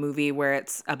in a movie where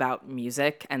it's about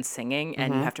music and singing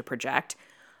and you have to project.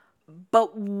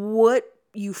 But what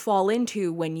you fall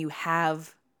into when you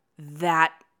have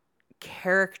that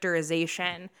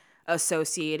characterization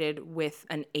associated with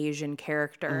an Asian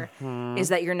character is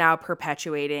that you're now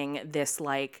perpetuating this,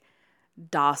 like,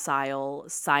 docile,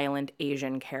 silent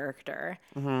Asian character.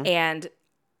 And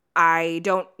I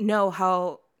don't know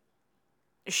how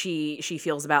she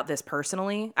feels about this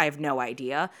personally. I have no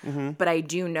idea. But I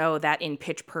do know that in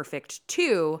Pitch Perfect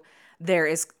 2, there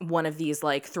is one of these,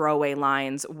 like, throwaway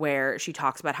lines where she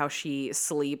talks about how she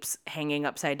sleeps hanging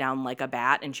upside down like a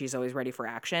bat and she's always ready for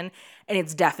action. And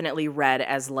it's definitely read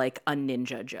as, like, a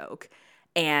ninja joke.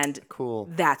 And cool.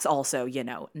 That's also,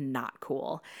 not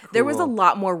cool. There was a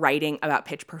lot more writing about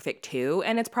Pitch Perfect 2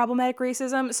 and its problematic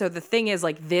racism. So the thing is,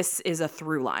 like, this is a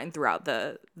through line throughout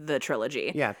the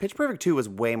trilogy. Yeah, Pitch Perfect 2 was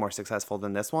way more successful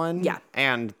than this one. Yeah.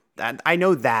 And I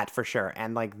know that for sure.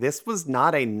 And, like, this was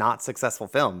not a not successful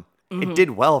film. It did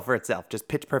well for itself. Just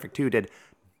Pitch Perfect 2 did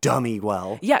dummy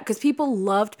well. Yeah, because people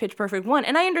loved Pitch Perfect 1.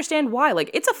 And I understand why. Like,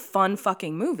 it's a fun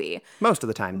fucking movie. Most of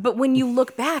the time. But when you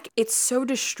look back, it's so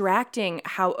distracting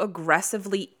how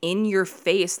aggressively in your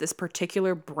face this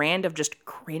particular brand of just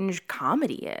cringe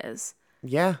comedy is.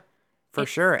 Yeah, for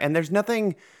sure. And there's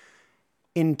nothing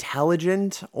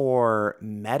intelligent or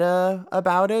meta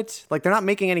about it. Like, they're not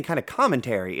making any kind of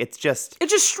commentary. It's just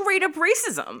straight up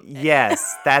racism.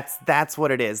 Yes, that's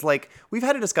what it is. Like, we've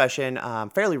had a discussion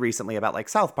fairly recently about, like,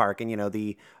 South Park and,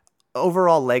 the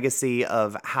overall legacy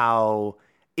of how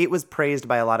it was praised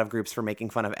by a lot of groups for making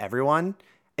fun of everyone,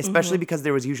 especially because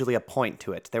there was usually a point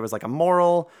to it. There was, like, a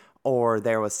moral, or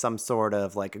there was some sort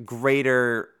of, like,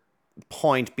 greater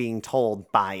point being told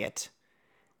by it.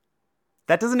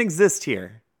 That doesn't exist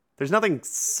here. There's nothing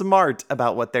smart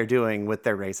about what they're doing with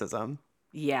their racism.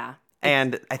 Yeah.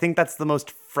 And I think that's the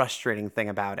most frustrating thing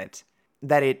about it.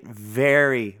 That it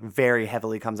very, very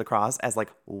heavily comes across as, like,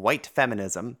 white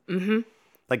feminism.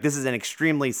 Like, this is an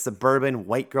extremely suburban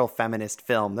white girl feminist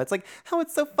film that's like, oh,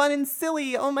 it's so fun and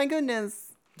silly. Oh, my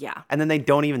goodness. Yeah. And then they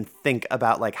don't even think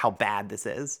about, like, how bad this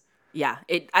is. Yeah.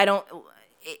 It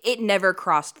never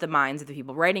crossed the minds of the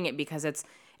people writing it because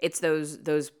it's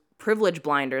those privilege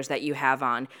blinders that you have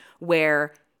on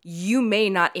where you may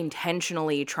not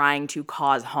intentionally trying to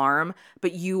cause harm,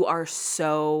 but you are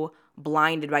so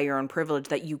blinded by your own privilege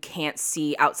that you can't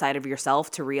see outside of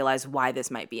yourself to realize why this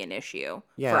might be an issue.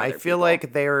 Yeah, I feel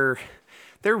like they're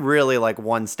really, like,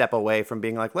 one step away from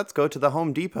being like, let's go to the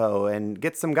Home Depot and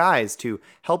get some guys to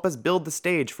help us build the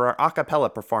stage for our a cappella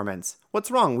performance.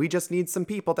 What's wrong? We just need some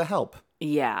people to help.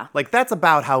 Yeah. Like, that's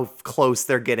about how close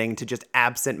they're getting to just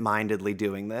absent-mindedly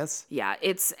doing this. Yeah,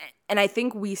 and I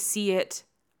think we see it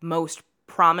most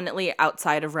prominently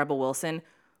outside of Rebel Wilson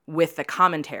with the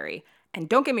commentary. And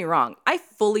don't get me wrong, I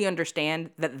fully understand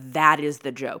that is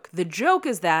the joke. The joke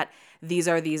is that these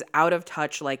are these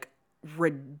out-of-touch, like,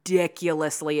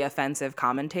 ridiculously offensive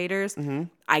commentators.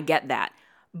 I get that.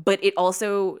 But it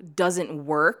also doesn't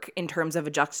work in terms of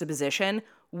a juxtaposition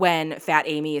when Fat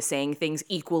Amy is saying things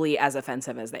equally as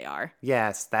offensive as they are.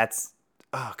 Yes, that's...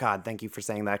 Oh, God, thank you for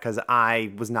saying that, because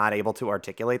I was not able to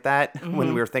articulate that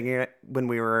when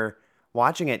we were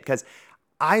watching it, because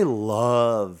I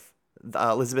love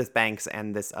Elizabeth Banks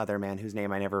and this other man whose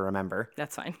name I never remember.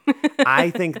 That's fine. I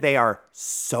think they are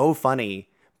so funny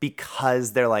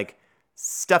because they're, like,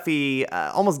 stuffy,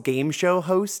 almost game show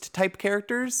host type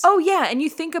characters. Oh, yeah, and you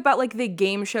think about, like, the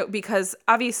game show, because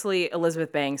obviously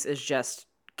Elizabeth Banks is just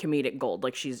comedic gold.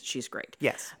 Like, she's great.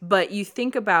 Yes. But you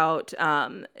think about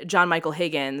John Michael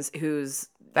Higgins, who's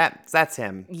That's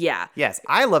him. Yeah. Yes,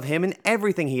 I love him in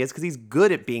everything he is because he's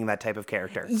good at being that type of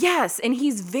character. Yes, and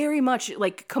he's very much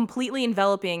like completely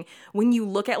enveloping when you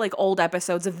look at like old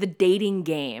episodes of The Dating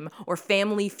Game or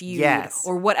Family Feud Yes.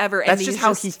 or whatever. That's and just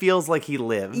how he feels like he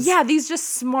lives. Yeah, these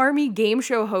just smarmy game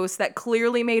show hosts that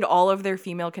clearly made all of their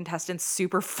female contestants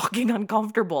super fucking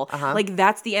uncomfortable. Like,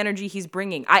 that's the energy he's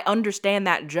bringing. I understand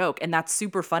that joke, and that's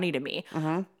super funny to me.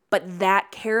 But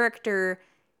that character,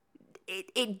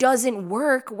 it doesn't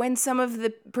work when some of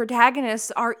the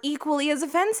protagonists are equally as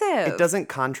offensive. It doesn't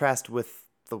contrast with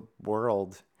the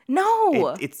world.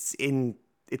 No. It's in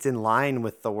line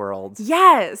with the world.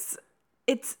 Yes.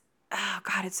 It's, oh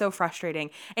God, it's so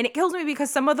frustrating. And it kills me because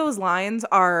some of those lines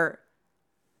are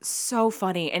so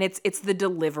funny. And it's the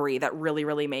delivery that really,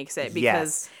 really makes it,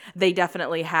 because they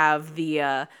definitely have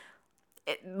the,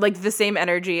 like the same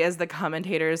energy as the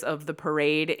commentators of the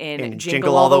parade in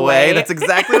Jingle All the Way. That's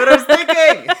exactly what I was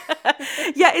thinking.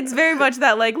 Yeah, it's very much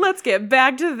that, like, let's get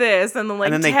back to this, and then like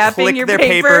And then they tapping click your their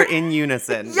paper in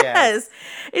unison. Yes.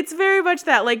 It's very much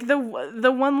that. Like, the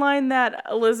one line that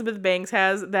Elizabeth Banks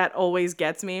has that always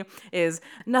gets me is,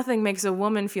 "Nothing makes a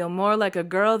woman feel more like a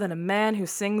girl than a man who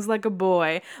sings like a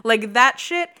boy." Like, that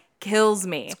shit kills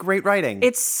me. It's great writing.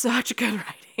 It's such good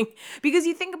writing. Because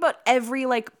you think about every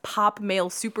like pop male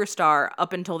superstar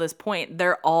up until this point,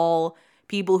 they're all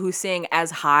people who sing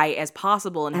as high as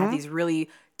possible and have these really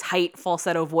tight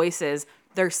falsetto voices.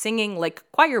 They're singing like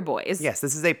choir boys. Yes,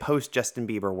 this is a post-Justin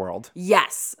Bieber world.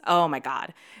 Yes. Oh my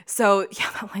God. So yeah,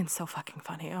 that line's so fucking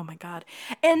funny. Oh my God.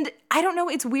 And I don't know,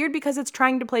 it's weird because it's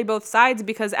trying to play both sides,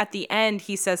 because at the end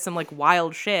he says some like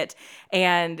wild shit,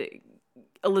 and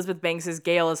Elizabeth Banks'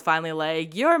 Gail is finally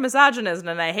like, "You're a misogynist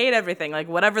and I hate everything," like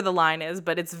whatever the line is,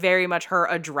 but it's very much her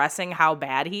addressing how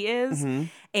bad he is,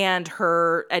 and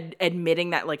her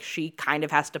admitting that like she kind of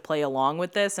has to play along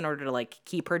with this in order to like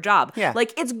keep her job. Yeah.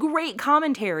 Like, it's great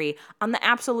commentary on the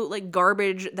absolute like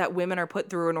garbage that women are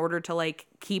put through in order to like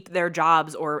keep their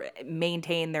jobs or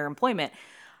maintain their employment.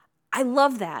 I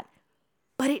love that.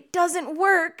 But it doesn't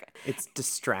work. It's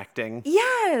distracting.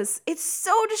 Yes, it's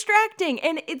so distracting,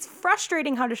 and it's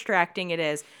frustrating how distracting it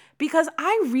is, because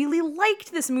I really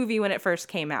liked this movie when it first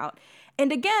came out.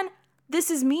 And again,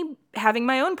 this is me having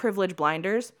my own privilege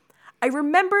blinders. I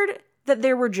remembered that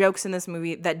there were jokes in this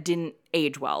movie that didn't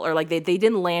age well, or like they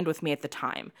didn't land with me at the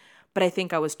time. But I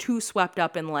think I was too swept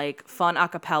up in like fun a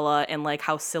cappella and like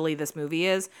how silly this movie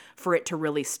is for it to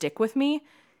really stick with me.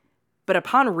 But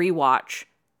upon rewatch,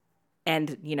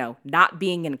 and, you know, not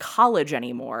being in college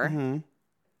anymore,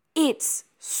 it's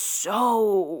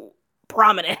so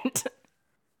prominent.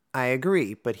 I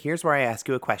agree, but here's where I ask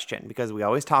you a question, because we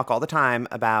always talk all the time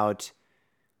about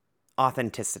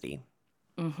authenticity.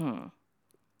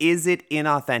 Is it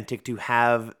inauthentic to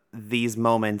have these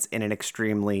moments in an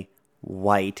extremely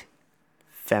white,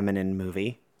 feminine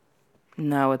movie?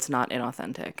 No, it's not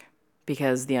inauthentic,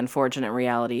 because the unfortunate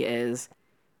reality is,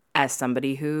 as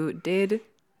somebody who did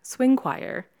swing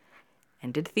choir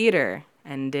and did theater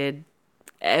and did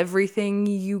everything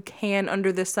you can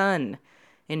under the sun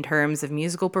in terms of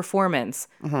musical performance,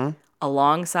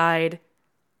 alongside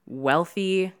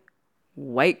wealthy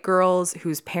white girls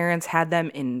whose parents had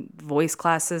them in voice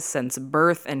classes since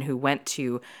birth and who went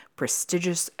to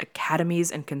prestigious academies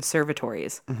and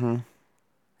conservatories.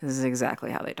 This is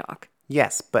exactly how they talk.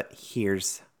 Yes, but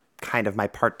here's kind of my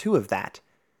part two of that.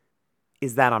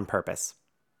 Is that on purpose?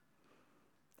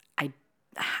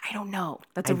 I don't know.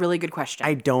 That's a really good question.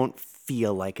 I don't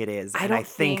feel like it is. And I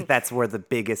think that's where the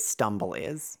biggest stumble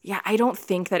is. Yeah, I don't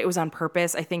think that it was on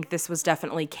purpose. I think this was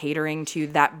definitely catering to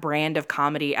that brand of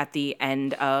comedy at the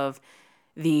end of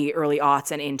the early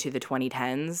aughts and into the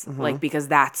 2010s. Like, because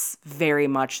that's very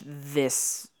much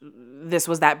this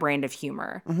was that brand of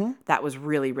humor that was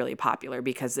really, really popular,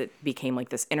 because it became like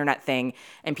this internet thing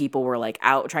and people were like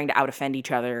trying to out-offend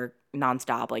each other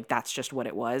nonstop. Like, that's just what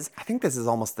it was. I think this is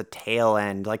almost the tail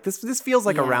end. Like, this feels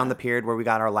like around the period where we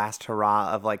got our last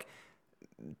hurrah of like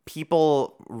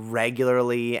people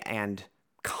regularly and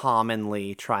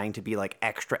commonly trying to be like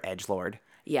extra edgelord.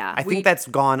 Yeah. I think that's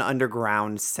gone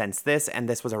underground since this, and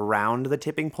this was around the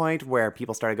tipping point where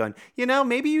people started going, you know,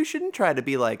 maybe you shouldn't try to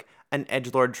be like an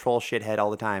edgelord troll shithead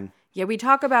all the time. Yeah, we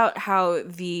talk about how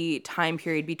the time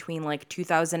period between like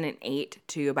 2008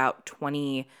 to about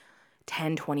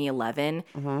 2010, 2011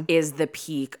 is the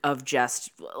peak of just,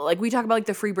 like, we talk about like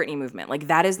the Free Britney movement. Like,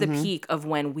 that is the peak of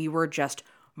when we were just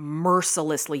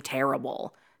mercilessly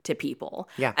terrible to people.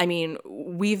 Yeah. I mean,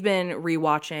 we've been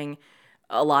rewatching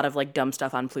a lot of like dumb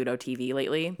stuff on Pluto TV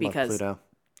lately, because Love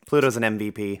Pluto's an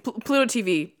MVP. Pluto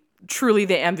TV truly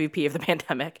the MVP of the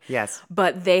pandemic. Yes.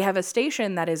 But they have a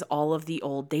station that is all of the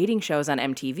old dating shows on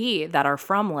MTV that are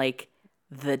from like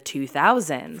the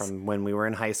 2000s. From when we were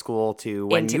in high school to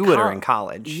when Into you were in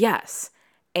college. Yes.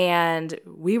 And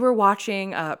we were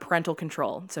watching Parental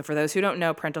Control. So for those who don't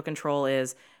know, Parental Control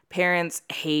is parents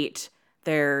hate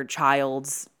their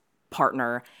child's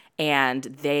partner and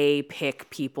they pick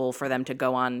people for them to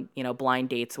go on, blind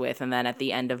dates with. And then at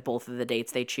the end of both of the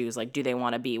dates, they choose, like, do they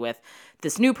want to be with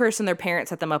this new person their parents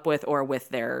set them up with or with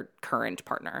their current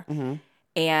partner? Mm-hmm.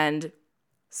 And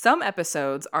some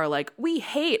episodes are like, we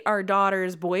hate our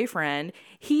daughter's boyfriend.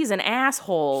 He's an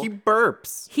asshole. He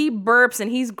burps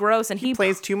And he's gross and he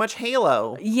plays too much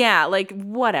Halo. Yeah, like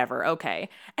whatever. Okay.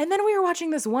 And then we were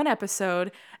watching this one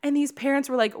episode and these parents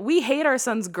were like, we hate our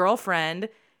son's girlfriend.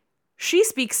 She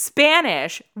speaks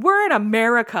Spanish. We're in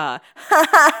America.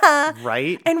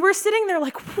 Right? And we're sitting there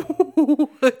like,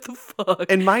 what the fuck?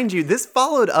 And mind you, this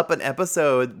followed up an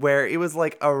episode where it was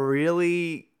like a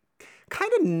really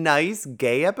kind of nice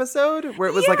gay episode where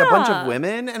it was like a bunch of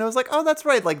women. And it was like, oh, that's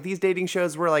right. Like these dating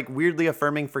shows were like weirdly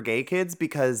affirming for gay kids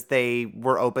because they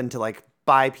were open to like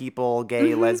bi people,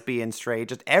 gay, lesbian, straight.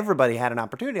 Just everybody had an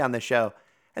opportunity on this show.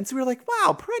 And so we were like,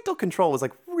 wow, Parental Control was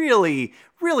like really,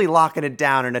 really locking it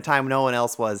down in a time no one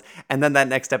else was. And then that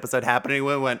next episode happened and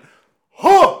we went,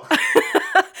 huh!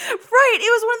 Right.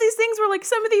 It was one of these things where, like,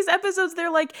 some of these episodes,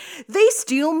 they're like, they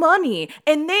steal money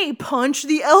and they punch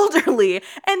the elderly.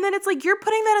 And then it's like, you're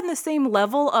putting that in the same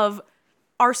level of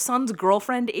our son's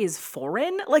girlfriend is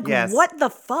foreign? Like, yes. What the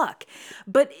fuck?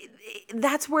 But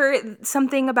that's where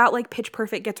something about, like, Pitch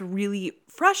Perfect gets really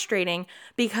frustrating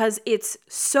because it's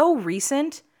so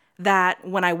recent that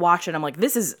when I watch it, I'm like,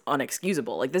 this is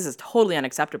unexcusable. Like, this is totally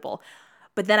unacceptable.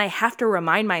 But then I have to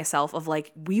remind myself of,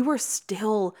 like, we were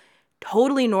still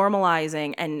totally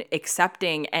normalizing and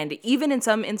accepting and even in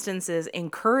some instances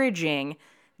encouraging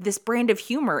this brand of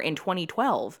humor in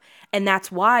 2012. And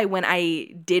that's why when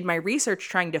I did my research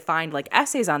trying to find like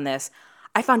essays on this,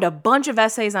 I found a bunch of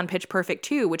essays on Pitch Perfect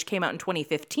 2, which came out in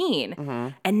 2015,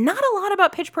 and not a lot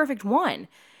about Pitch Perfect 1.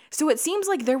 So it seems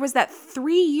like there was that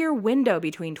 3-year window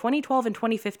between 2012 and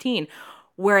 2015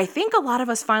 where I think a lot of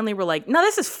us finally were like, no,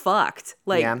 this is fucked.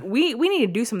 Like, we need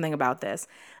to do something about this.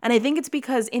 And I think it's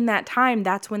because in that time,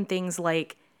 that's when things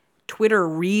like Twitter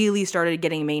really started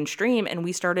getting mainstream and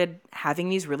we started having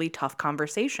these really tough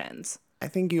conversations. I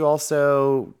think you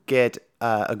also get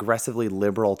aggressively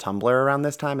liberal Tumblr around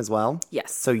this time as well.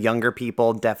 Yes. So younger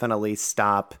people definitely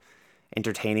stop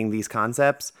entertaining these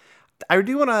concepts. I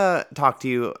do want to talk to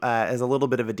you as a little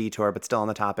bit of a detour, but still on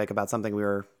the topic about something we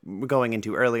were going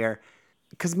into earlier.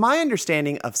 Because my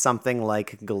understanding of something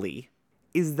like Glee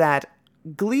is that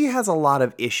Glee has a lot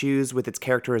of issues with its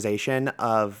characterization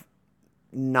of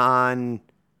non-straight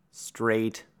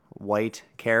white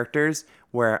characters,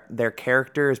 where their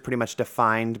character is pretty much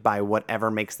defined by whatever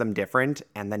makes them different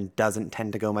and then doesn't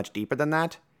tend to go much deeper than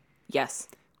that. Yes.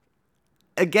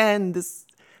 Again, this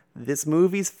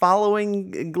movie's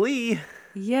following Glee.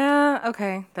 Yeah,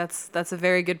 okay. That's a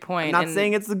very good point. I'm not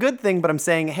saying it's a good thing, but I'm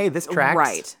saying, hey, this tracks.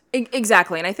 Right.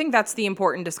 Exactly. And I think that's the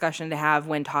important discussion to have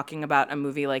when talking about a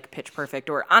movie like Pitch Perfect,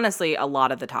 or honestly, a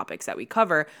lot of the topics that we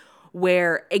cover,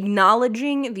 where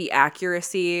acknowledging the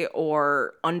accuracy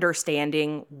or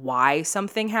understanding why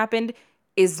something happened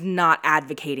is not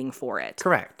advocating for it.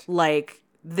 Correct. Like,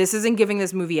 this isn't giving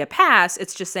this movie a pass.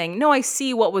 It's just saying, no, I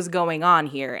see what was going on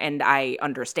here and I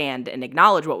understand and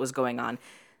acknowledge what was going on.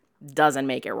 Doesn't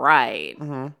make it right.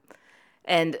 Mm-hmm.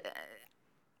 And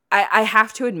I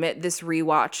have to admit, this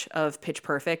rewatch of Pitch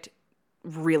Perfect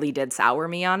really did sour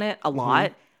me on it a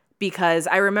lot because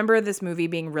I remember this movie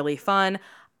being really fun.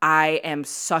 I am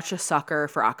such a sucker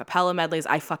for a cappella medleys.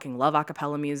 I fucking love a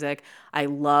cappella music. I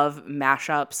love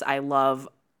mashups. I love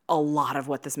a lot of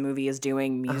what this movie is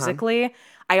doing musically.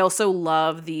 I also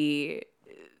love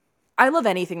I love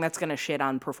anything that's going to shit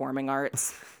on performing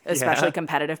arts, especially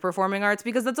competitive performing arts,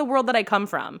 because that's a world that I come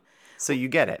from. So you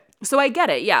get it. So I get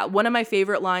it, yeah. One of my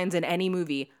favorite lines in any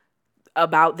movie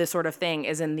about this sort of thing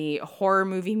is in the horror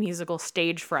movie musical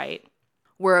Stage Fright,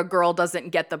 where a girl doesn't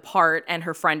get the part and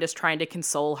her friend is trying to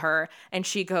console her. And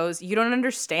she goes, you don't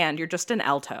understand. You're just an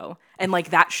alto. And like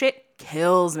that shit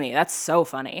kills me. That's so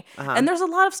funny. And there's a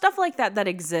lot of stuff like that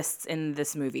exists in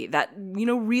this movie that,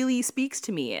 really speaks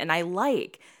to me and I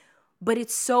like. But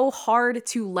it's so hard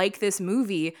to like this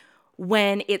movie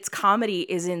when its comedy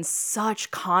is in such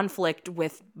conflict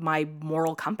with my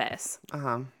moral compass.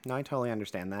 No, I totally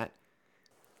understand that.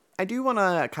 I do want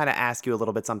to kind of ask you a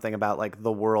little bit something about like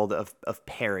the world of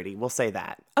parody. We'll say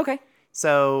that. Okay.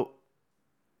 So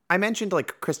I mentioned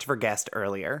like Christopher Guest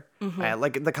earlier,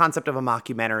 like the concept of a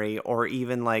mockumentary or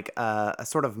even like a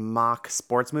sort of mock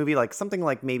sports movie, like something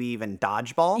like maybe even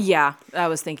Dodgeball. Yeah, I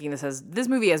was thinking this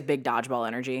movie has big dodgeball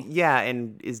energy. Yeah,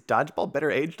 and is Dodgeball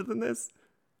better aged than this?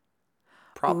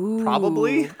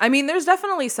 Probably. I mean, there's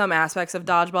definitely some aspects of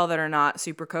dodgeball that are not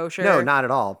super kosher. No, not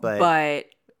at all. But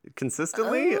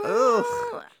consistently? Ugh.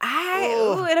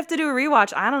 I'd have to do a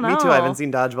rewatch. I don't know. Me too. I haven't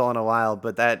seen Dodgeball in a while,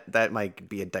 but that might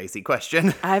be a dicey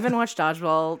question. I haven't watched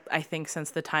Dodgeball, I think, since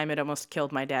the time it almost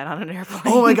killed my dad on an airplane.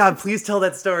 Oh my God, please tell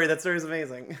that story. That story is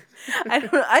amazing.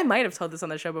 I might have told this on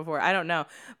the show before. I don't know.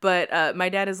 But my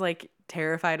dad is like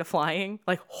terrified of flying,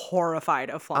 like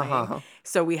horrified of flying.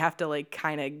 So we have to like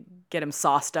kind of get him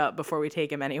sauced up before we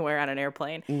take him anywhere on an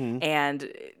airplane. And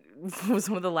it was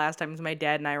one of the last times my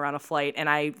dad and I were on a flight, and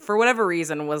I, for whatever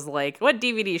reason, was like, what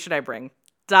DVD should I bring?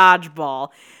 Dodgeball.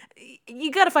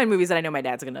 You got to find movies that I know my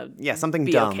dad's going to something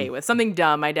be dumb. okay with. Something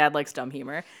dumb. My dad likes dumb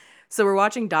humor. So we're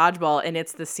watching Dodgeball, and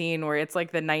it's the scene where it's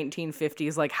like the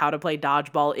 1950s, like how to play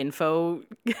dodgeball info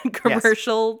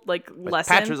commercial, like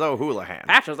lesson. Patches O'Houlihan.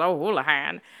 Patches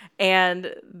O'Houlihan.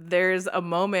 And there's a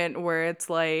moment where it's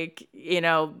like, you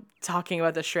know, talking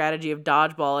about the strategy of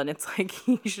dodgeball, and it's like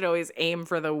you should always aim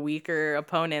for the weaker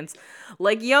opponents,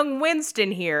 like young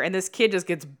Winston here. And this kid just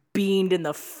gets beamed in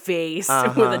the face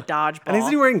with a dodgeball. And isn't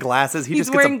he wearing glasses? He's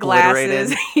just gets wearing obliterated.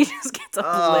 glasses. He just gets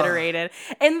obliterated.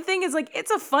 And the thing is, like,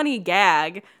 it's a funny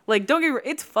gag. Like,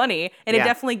 it's funny, and it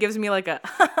definitely gives me like a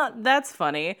that's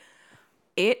funny.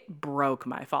 It broke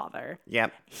my father.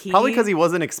 Yep. Probably because he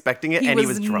wasn't expecting it and he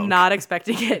was drunk. Not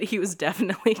expecting it. He was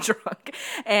definitely drunk.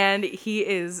 And he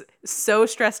is so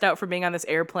stressed out from being on this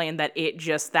airplane that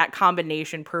that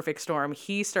combination, perfect storm.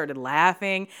 He started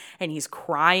laughing and he's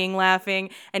crying laughing.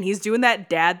 And he's doing that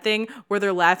dad thing where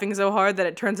they're laughing so hard that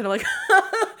it turns into like,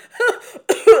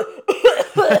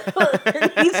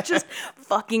 and he's just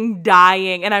fucking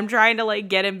dying. And I'm trying to like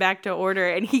get him back to order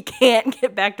and he can't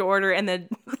get back to order. And then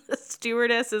the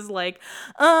stewardess is like,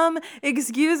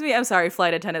 excuse me. I'm sorry,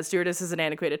 flight attendant. Stewardess is an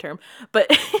antiquated term.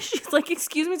 But she's like,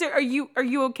 excuse me, sir, are you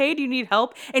okay? Do you need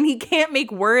help? And he can't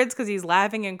make words because he's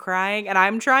laughing and crying. And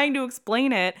I'm trying to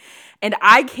explain it. And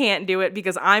I can't do it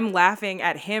because I'm laughing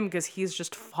at him because he's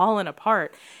just fallen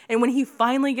apart. And when he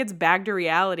finally gets back to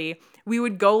reality, we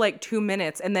would go like 2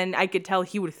 minutes and then I could tell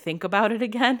he would think about it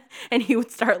again and he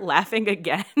would start laughing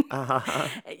again. We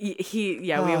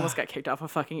almost got kicked off a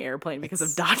fucking airplane because of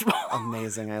dodgeball.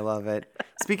 Amazing. I love it.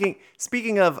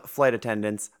 Speaking of flight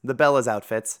attendants, the Bella's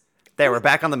outfits. There, we're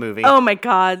back on the movie. Oh my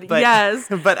God. Yes.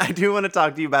 But I do want to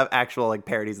talk to you about actual like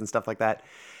parodies and stuff like that.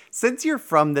 Since you're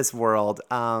from this world,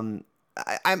 I'm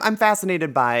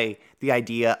fascinated by the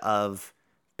idea of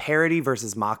parody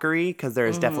versus mockery, because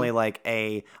there's definitely like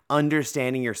a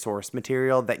understanding your source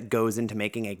material that goes into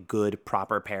making a good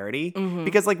proper parody,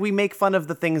 because like we make fun of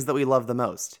the things that we love the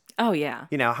most. Oh yeah.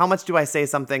 You know, how much do I say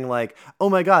something like, oh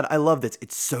my God, I love this,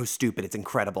 it's so stupid, it's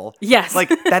incredible. Yes. Like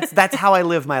that's how I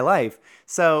live my life.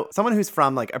 So someone who's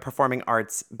from like a performing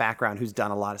arts background, who's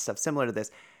done a lot of stuff similar to this,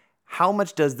 how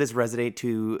much does this resonate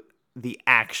to the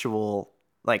actual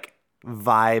like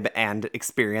vibe and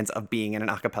experience of being in an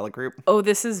a cappella group? Oh,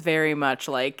 this is very much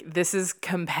like, this is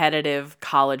competitive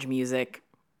college music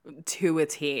to a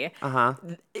T.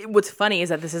 What's funny is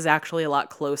that this is actually a lot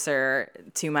closer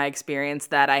to my experience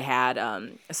that I had.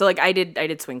 So like I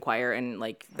did swing choir, and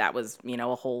like that was, you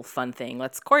know, a whole fun thing.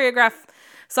 Let's choreograph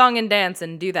song and dance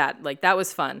and do that. Like that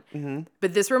was fun.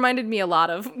 But this reminded me a lot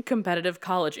of competitive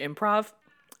college improv,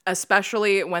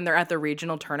 especially when they're at the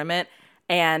regional tournament.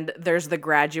 And there's the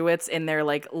graduates in their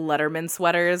like Letterman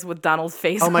sweaters with Donald's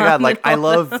face. Oh my God, like I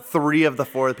love 3 of the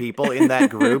 4 people in that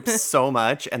group so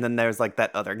much. And then there's like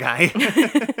that other guy.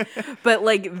 But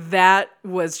like that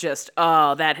was just,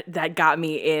 that got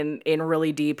me in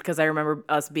really deep, because I remember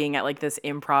us being at like this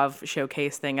improv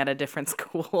showcase thing at a different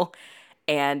school.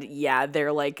 And yeah,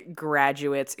 they're like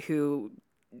graduates who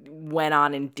went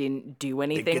on and didn't do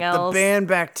anything else. Get the band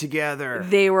back together.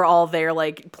 They were all there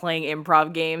like playing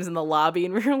improv games in the lobby,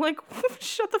 and we were like,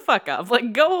 shut the fuck up,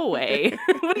 like go away.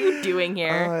 What are you doing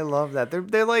here? Oh, I love that.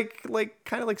 They're like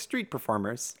kind of like street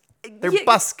performers. They're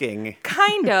busking.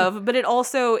 Kind of, but it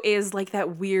also is like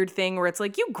that weird thing where it's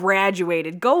like, you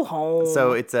graduated, go home.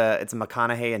 So it's a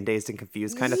McConaughey and Dazed and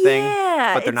Confused kind of thing,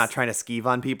 but they're not trying to skeeve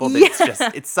on people.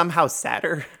 It's somehow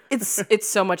sadder. It's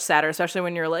so much sadder, especially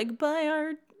when you're like,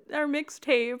 buy our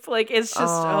mixtape. Like it's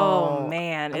just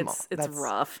it's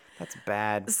rough. That's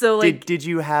bad. So like, did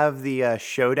you have the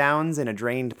showdowns in a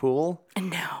drained pool?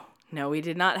 No, we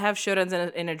did not have showdowns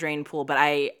in a drained pool, but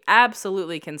I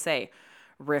absolutely can say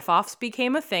riff-offs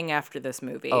became a thing after this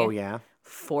movie. Oh, yeah.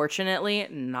 Fortunately,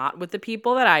 not with the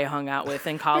people that I hung out with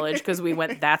in college because we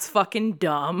went, that's fucking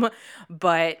dumb.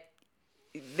 But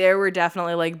there were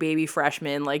definitely like baby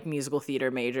freshmen, like musical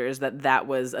theater majors that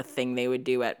was a thing they would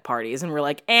do at parties. And we're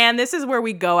like, and this is where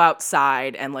we go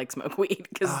outside and like smoke weed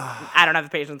because I don't have the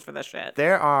patience for this shit.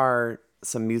 There are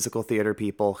some musical theater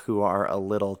people who are a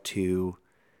little too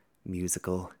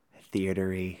musical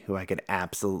theatery, who I could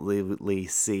absolutely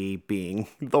see being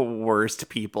the worst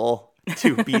people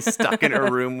to be stuck in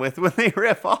a room with when they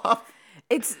riff off.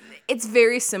 It's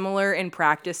very similar in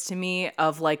practice to me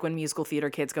of like when musical theater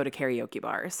kids go to karaoke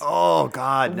bars. Oh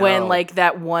God, no. When like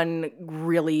that one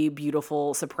really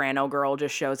beautiful soprano girl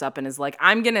just shows up and is like,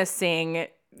 I'm gonna sing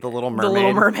The Little Mermaid. The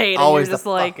Little Mermaid. And Always you're just the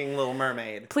like, fucking Little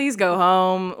Mermaid. please go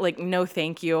home. Like, no,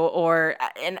 thank you. Or,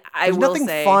 and I There's will nothing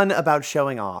say, fun about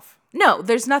showing off. no,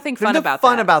 there's nothing fun There's no about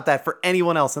fun that. about that for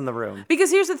anyone else in the room.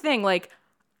 Because here's the thing, like,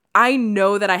 I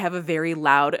know that I have a very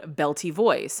loud, belty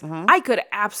voice. Mm-hmm. I could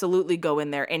absolutely go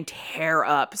in there and tear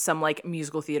up some like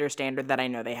musical theater standard that I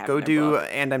know they have. Go in their do, book.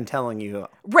 and I'm telling you.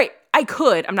 Right. I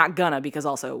could. I'm not gonna because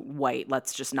also white.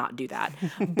 Let's just not do that.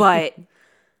 But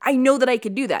I know that I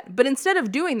could do that. But instead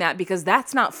of doing that, because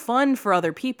that's not fun for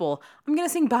other people, I'm going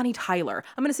to sing Bonnie Tyler.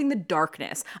 I'm going to sing The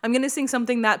Darkness. I'm going to sing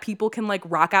something that people can like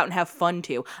rock out and have fun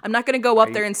to. I'm not going to go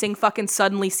up there and sing fucking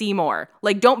Suddenly Seymour.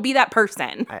 Like, don't be that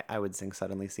person. I would sing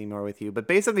Suddenly Seymour with you, but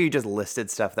basically you just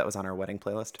listed stuff that was on our wedding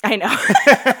playlist. I know.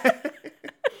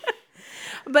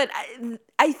 But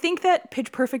I think that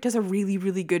Pitch Perfect does a really,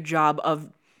 really good job of,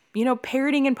 you know,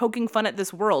 parroting and poking fun at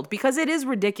this world because it is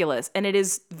ridiculous and it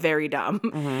is very dumb.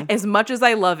 Mm-hmm. As much as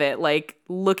I love it, like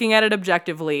looking at it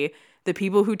objectively, the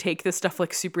people who take this stuff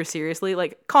like super seriously,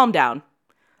 like calm down.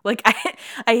 Like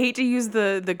I hate to use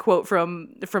the quote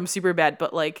from Superbad,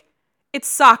 but like it's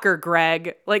soccer,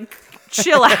 Greg. Like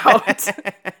chill out.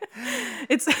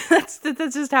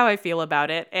 That's just how I feel about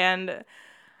it, and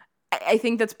I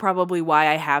think that's probably why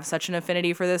I have such an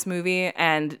affinity for this movie,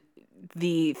 and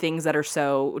the things that are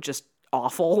so just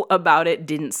awful about it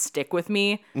didn't stick with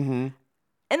me. Mm-hmm.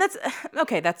 And that's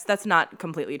okay. That's not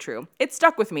completely true. It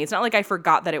stuck with me. It's not like I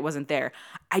forgot that it wasn't there.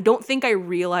 I don't think I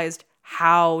realized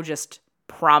how just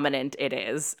prominent it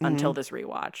is until this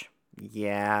rewatch.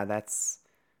 Yeah, that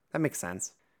makes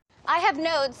sense. I have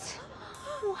notes.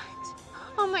 What?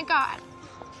 Oh my god.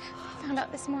 I found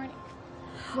out this morning.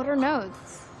 What are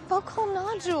nodes? Vocal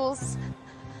nodules.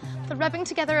 The rubbing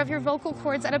together of your vocal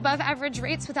cords at above average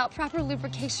rates without proper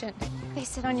lubrication. They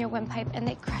sit on your windpipe and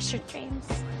they crush your dreams.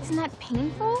 Isn't that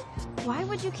painful? Why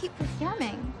would you keep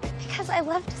performing? Because I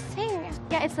love to sing.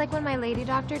 Yeah, it's like when my lady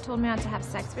doctor told me not to have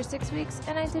sex for 6 weeks,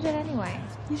 and I did it anyway.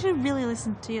 You should really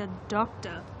listen to your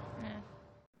doctor.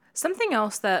 Something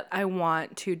else that I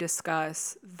want to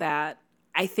discuss that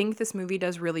I think this movie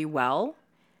does really well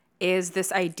is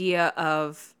this idea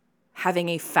of having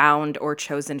a found or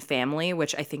chosen family,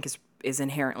 which I think is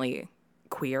inherently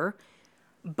queer.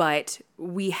 But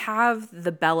we have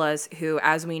the Bellas who,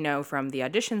 as we know from the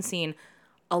audition scene,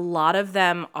 a lot of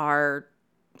them are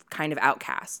kind of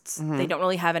outcasts. Mm-hmm. They don't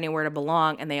really have anywhere to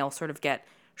belong, and they all sort of get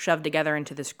shoved together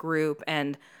into this group.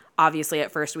 And obviously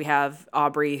at first we have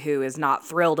Aubrey, who is not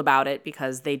thrilled about it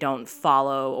because they don't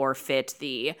follow or fit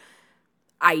the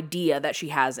idea that she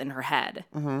has in her head.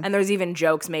 Mm-hmm. And there's even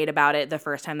jokes made about it the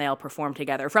first time they all perform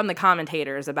together from the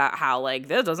commentators about how, like,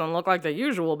 this doesn't look like the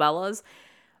usual Bellas.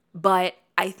 But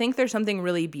I think there's something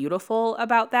really beautiful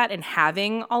about that, and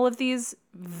having all of these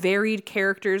varied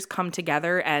characters come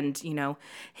together and, you know,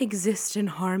 exist in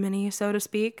harmony, so to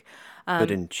speak.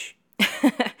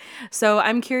 So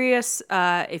I'm curious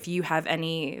if you have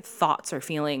any thoughts or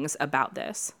feelings about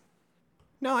this.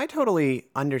 No, I totally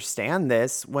understand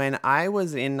this. When I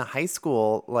was in high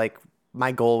school, like,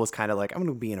 my goal was kind of like, I'm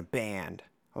going to be in a band.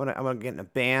 I'm gonna get in a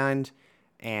band,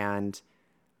 and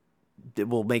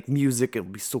we'll make music. It'll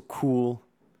be so cool.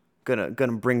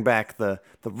 Gonna bring back the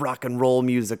rock and roll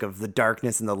music of the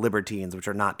Darkness and the Libertines, which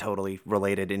are not totally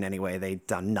related in any way. They've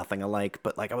done nothing alike.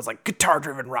 But like, I was like,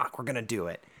 guitar-driven rock. We're gonna do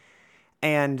it.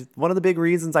 And one of the big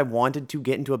reasons I wanted to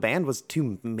get into a band was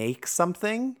to make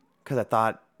something, because I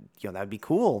thought, you know, that'd be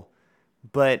cool.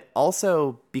 But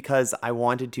also because I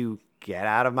wanted to get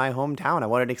out of my hometown. I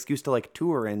wanted an excuse to like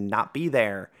tour and not be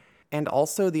there. And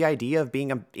also the idea of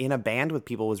being in a band with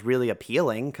people was really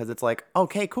appealing, because it's like,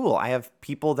 okay, cool. I have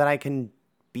people that I can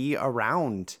be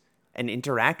around and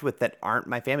interact with that aren't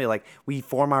my family. Like, we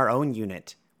form our own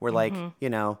unit. We're like, you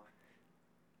know,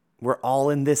 we're all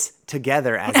in this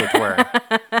together, as it were.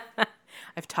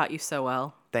 I've taught you so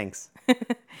well. Thanks.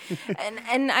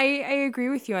 And I agree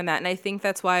with you on that. And I think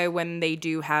that's why when they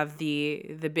do have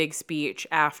the big speech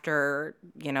after,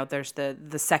 you know, there's the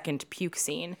second puke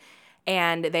scene,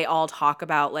 And they all talk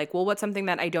about like, well, what's something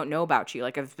that I don't know about you?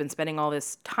 Like, I've been spending all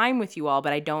this time with you all,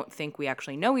 but I don't think we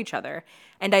actually know each other.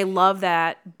 And I love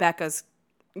that Becca's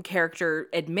character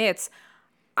admits,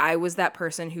 I was that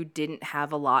person who didn't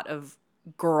have a lot of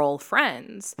girl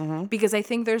friends. Because I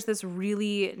think there's this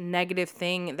really negative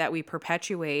thing that we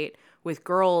perpetuate with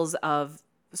girls of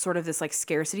sort of this like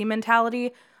scarcity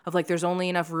mentality of like there's only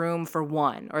enough room for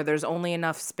one or there's only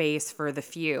enough space for the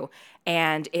few,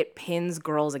 and it pins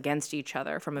girls against each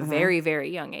other from a very, very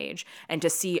young age, and to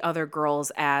see other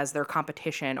girls as their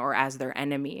competition or as their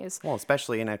enemies. Well,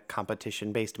 especially in a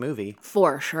competition-based movie.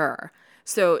 For sure.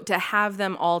 So to have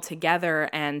them all together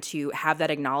and to have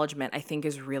that acknowledgement, I think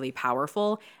is really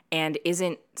powerful and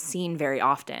isn't seen very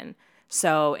often.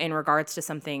 So in regards to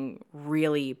something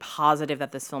really positive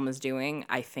that this film is doing,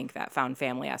 I think that found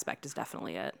family aspect is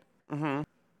definitely it.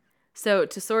 So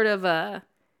to sort of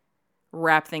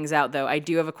wrap things out, though, I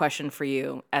do have a question for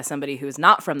you as somebody who is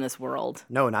not from this world.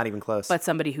 No, not even close. But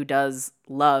somebody who does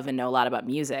love and know a lot about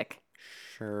music.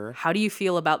 Sure. How do you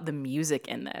feel about the music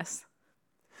in this?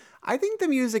 I think the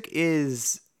music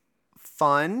is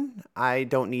fun. I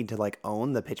don't need to like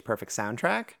own the Pitch Perfect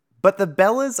soundtrack. But the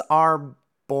Bellas are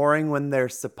boring when they're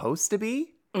supposed to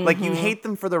be. Like, you hate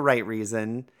them for the right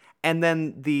reason. And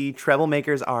then the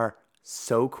Treblemakers are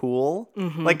so cool.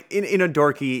 Like, in a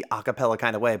dorky a cappella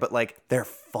kind of way. But, like, they're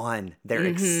fun. They're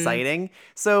exciting.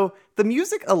 So the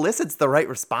music elicits the right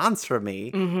response from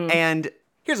me. And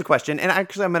here's a question. And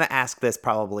actually, I'm going to ask this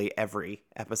probably every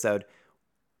episode.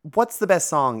 What's the best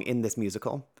song in this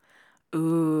musical?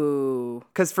 Ooh.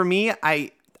 Because for me,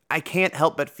 I can't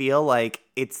help but feel like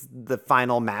it's the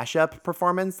final mashup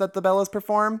performance that the Bellas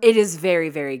perform. It is very,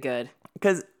 very good.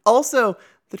 Because also,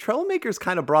 the Troublemakers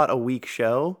kind of brought a weak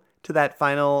show to the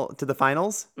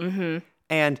finals.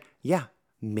 And yeah,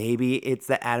 maybe it's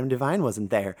that Adam Devine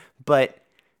wasn't there. But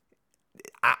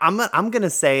I'm going to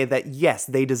say that yes,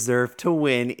 they deserve to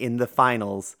win in the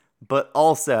finals. But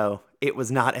also, it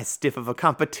was not as stiff of a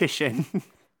competition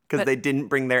because they didn't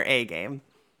bring their A game.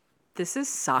 This is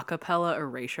Sockapella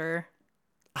Erasure.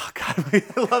 Oh, God, I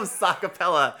love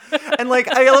Sockapella. And, like,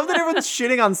 I love that everyone's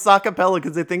shitting on Sockapella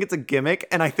because they think it's a gimmick,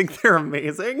 and I think they're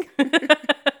amazing.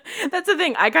 That's the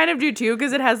thing. I kind of do, too,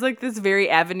 because it has, like, this very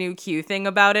Avenue Q thing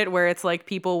about it where it's, like,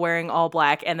 people wearing all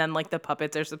black, and then, like, the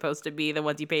puppets are supposed to be the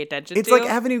ones you pay attention to. It's like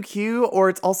Avenue Q, or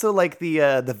it's also like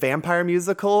the vampire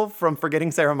musical from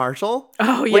Forgetting Sarah Marshall.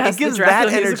 Oh, like, yes, it gives the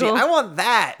Dracula that energy. musical. I want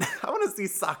that. I want to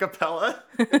see Sockapella.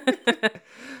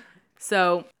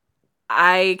 So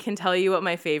I can tell you what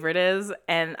my favorite is,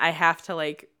 and I have to,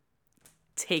 like,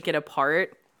 take it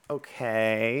apart.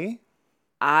 Okay.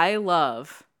 I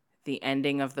love the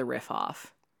ending of the riff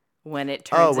off when it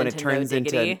turns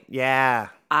into yeah.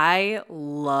 I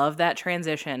love that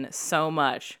transition so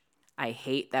much. I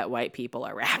hate that white people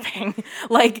are rapping.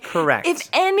 Like, correct. If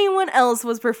anyone else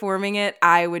was performing it,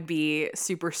 I would be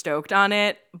super stoked on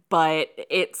it, but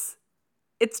it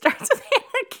starts with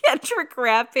Anna Kendrick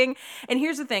rapping. And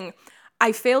here's the thing.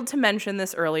 I failed to mention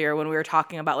this earlier when we were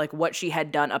talking about like what she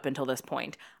had done up until this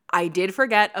point. I did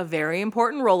forget a very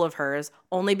important role of hers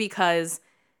only because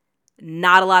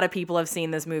not a lot of people have seen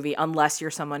this movie unless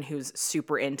you're someone who's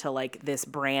super into like this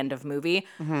brand of movie.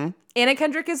 Anna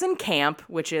Kendrick is in Camp,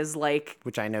 which is like...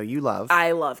 which I know you love.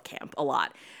 I love Camp a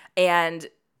lot. And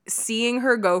seeing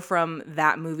her go from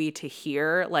that movie to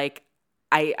here, like...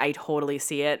 I totally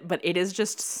see it, but it is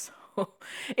just so,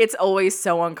 it's always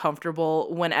so uncomfortable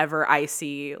whenever I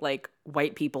see like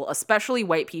white people, especially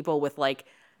white people with like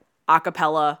a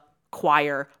cappella,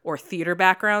 choir, or theater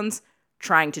backgrounds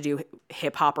trying to do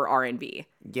hip hop or R&B.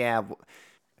 Yeah.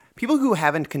 People who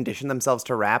haven't conditioned themselves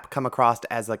to rap come across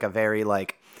as like a very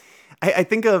like, I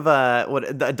think of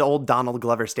the old Donald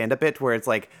Glover stand-up bit where it's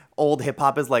like old hip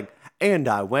hop is like, and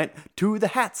I went to the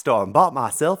hat store and bought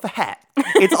myself a hat.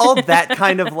 It's all that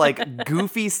kind of like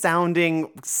goofy sounding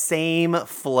same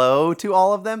flow to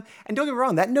all of them. And don't get me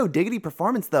wrong, that No Diggity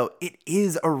performance though, it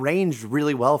is arranged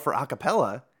really well for a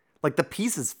cappella. Like the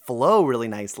pieces flow really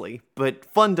nicely, but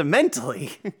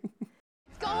fundamentally...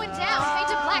 Going down,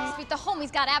 Major Blackstreet, the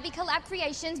homies got Abby Collab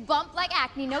Creations, bump like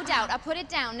acne, no doubt. I put it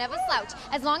down, never slouch.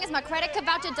 As long as my credit could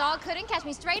vouch, a dog couldn't catch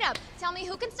me straight up. Tell me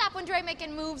who can stop when Dre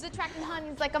making moves, attracting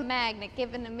honeys like a magnet,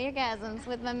 giving them orgasms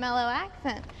with my mellow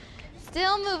accent.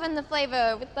 Still moving the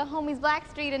flavor with the homies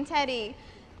Blackstreet and Teddy,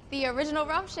 the original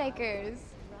Rump Shakers.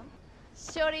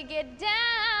 Shorty get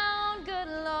down, good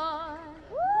lord.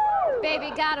 Woo! Baby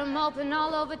got 'em open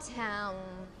all over town.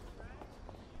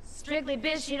 Strictly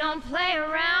bitch, you don't play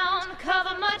around.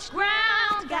 Cover much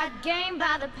ground. Got game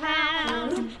by the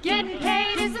pound. Getting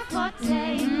paid is a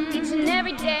forte. Each and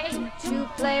every day to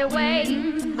play away.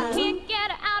 I can't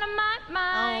get her out of my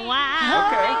mind. Oh,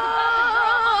 wow.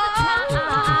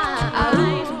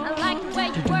 I like the way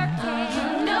you work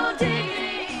it. No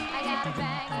diggity. I gotta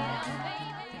bang it up,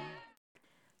 baby.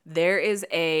 There is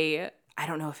I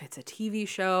don't know if it's a TV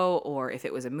show or if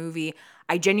it was a movie.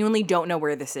 I genuinely don't know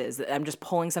where this is. I'm just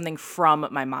pulling something from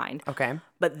my mind. Okay.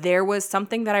 But there was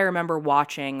something that I remember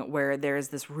watching where there's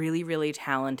this really, really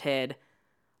talented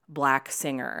Black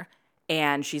singer,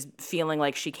 and she's feeling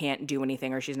like she can't do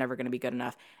anything or she's never going to be good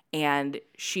enough. And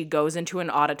she goes into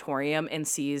an auditorium and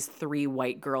sees 3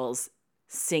 white girls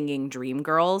singing Dream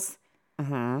Girls.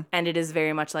 Mm-hmm. And it is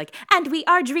very much like, and we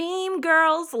are dream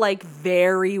girls, like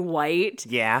very white.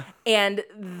 Yeah. And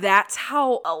that's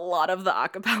how a lot of the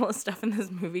acapella stuff in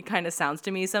this movie kind of sounds to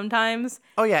me sometimes.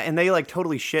 Oh, yeah. And they like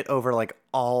totally shit over like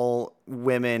all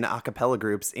women a cappella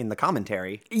groups in the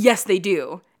commentary. Yes, they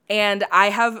do. And I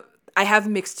have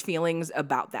mixed feelings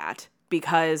about that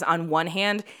because on one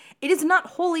hand, it is not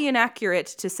wholly inaccurate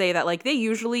to say that like they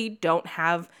usually don't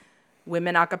have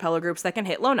women a cappella groups that can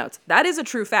hit low notes. That is a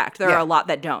true fact. There are a lot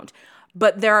that don't.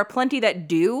 But there are plenty that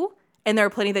do, and there are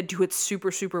plenty that do it super,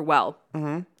 super well.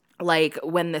 Mm-hmm. Like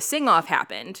when the Sing-Off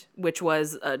happened, which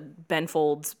was Ben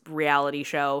Folds' reality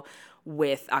show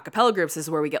with a cappella groups, this is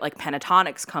where we get like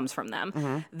Pentatonics comes from them.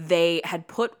 Mm-hmm. They had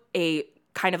put a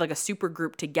kind of like a super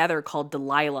group together called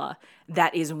Delilah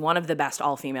that is one of the best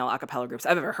all-female a cappella groups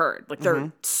I've ever heard. Like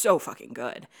they're so fucking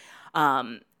good.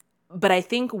 But I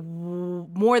think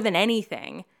more than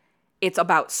anything, it's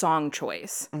about song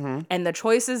choice. Mm-hmm. And the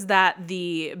choices that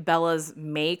the Bellas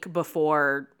make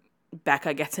before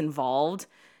Becca gets involved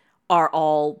are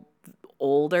all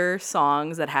older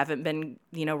songs that haven't been,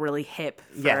 really hip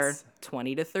for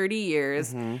 20 to 30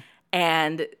 years. Mm-hmm.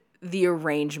 And the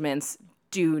arrangements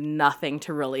do nothing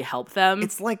to really help them.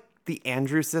 It's like the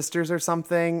Andrews Sisters or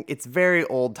something. It's very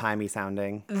old-timey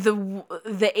sounding.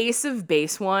 The Ace of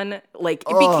Base one, like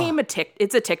it became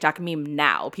it's a TikTok meme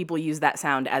now. People use that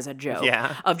sound as a joke.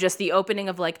 Yeah. Of just the opening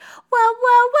of like, whoa,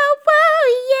 whoa, whoa,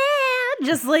 whoa, yeah.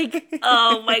 Just like,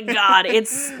 oh my God,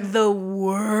 it's the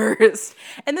worst.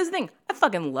 And this thing, I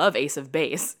fucking love Ace of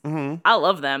Base. Mm-hmm. I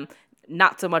love them.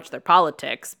 Not so much their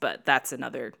politics, but that's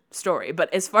another story.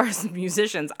 But as far as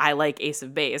musicians, I like Ace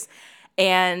of Base.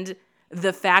 And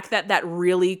the fact that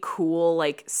really cool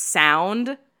like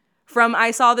sound from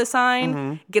I Saw the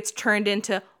Sign gets turned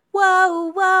into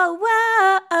whoa, whoa,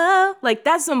 whoa. Like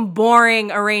that's some boring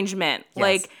arrangement. Yes.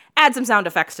 Like add some sound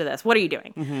effects to this. What are you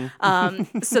doing?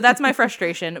 Mm-hmm. So that's my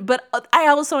frustration. But I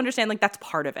also understand like that's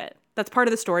part of it. That's part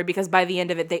of the story because by the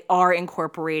end of it, they are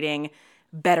incorporating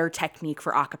better technique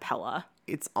for a cappella.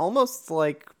 It's almost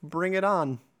like Bring It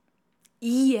On.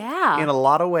 Yeah. In a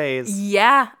lot of ways.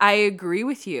 Yeah, I agree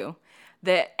with you.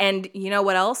 And you know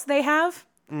what else they have?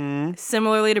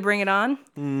 Similarly to Bring It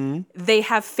On? They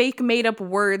have fake made up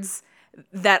words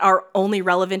that are only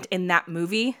relevant in that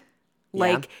movie.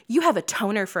 Like, you have a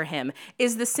toner for him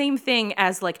is the same thing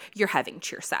as, like, you're having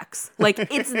cheer sex. Like,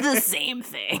 it's the same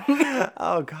thing.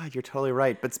 Oh, God, you're totally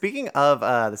right. But speaking of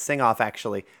the sing-off,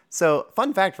 actually, so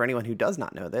fun fact for anyone who does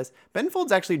not know this, Ben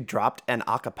Folds actually dropped an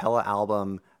a cappella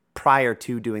album prior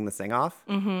to doing the sing-off.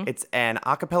 Mm-hmm. It's an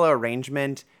a cappella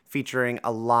arrangement featuring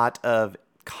a lot of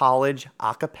college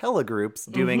a cappella groups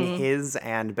doing his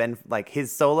and Ben, like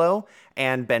his solo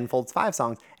and Ben Folds 5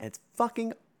 songs, and it's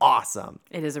fucking awesome.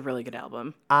 It is a really good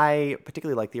album. I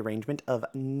particularly like the arrangement of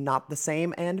Not the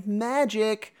Same and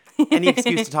Magic. Any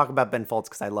excuse to talk about Ben Folds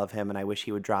because I love him and I wish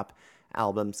he would drop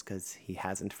albums because he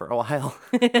hasn't for a while.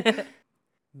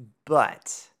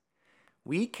 But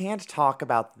we can't talk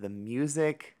about the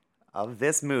music of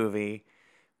this movie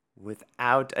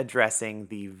without addressing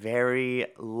the very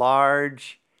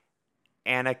large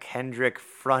Anna Kendrick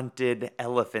fronted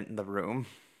elephant in the room.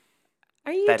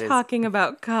 Are you talking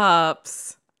about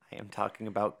Cups? I am talking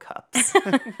about Cups.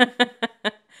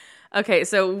 Okay,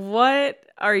 so what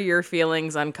are your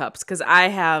feelings on Cups? Because I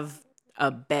have a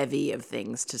bevy of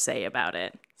things to say about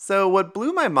it. So what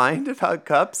blew my mind about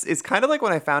Cups is kind of like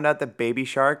when I found out that Baby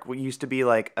Shark used to be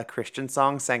like a Christian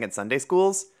song sang at Sunday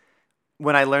schools.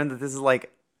 When I learned that this is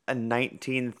like a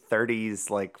 1930s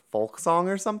like folk song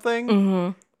or something.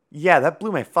 Mm-hmm. Yeah, that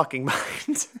blew my fucking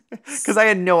mind because I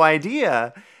had no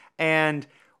idea. And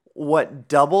what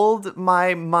doubled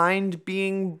my mind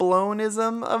being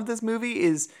blownism of this movie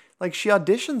is like she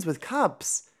auditions with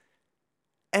Cups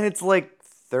and it's like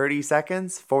 30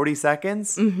 seconds, 40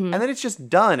 seconds, and then it's just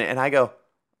done. And I go,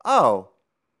 oh,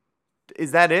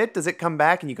 is that it? Does it come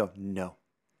back? And you go, no.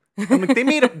 I'm like,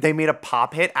 they made a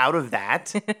pop hit out of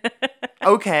that.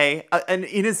 Okay, an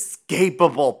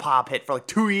inescapable pop hit for like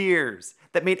 2 years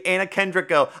that made Anna Kendrick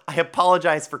go, I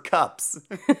apologize for cups.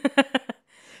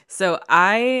 So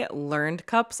I learned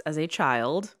cups as a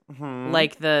child,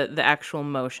 like the actual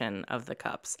motion of the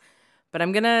cups. But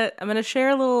I'm gonna share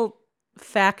a little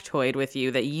factoid with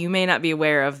you that you may not be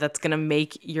aware of that's gonna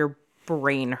make your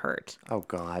brain hurt. Oh,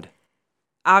 God.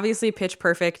 Obviously, Pitch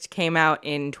Perfect came out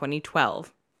in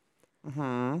 2012.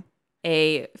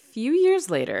 A few years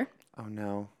later, Oh,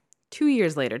 no. 2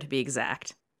 years later to be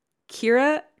exact,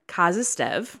 Kira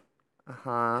Kazastev,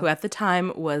 who at the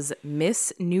time was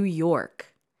Miss New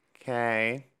York,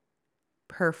 Okay.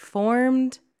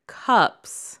 performed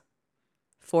cups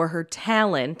for her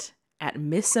talent at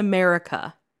Miss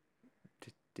America.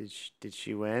 Did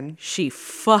she win? She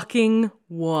fucking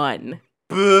won.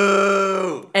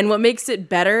 Boo! And what makes it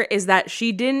better is that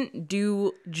she didn't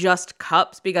do just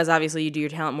cups, because obviously you do your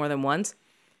talent more than once.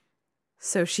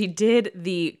 So she did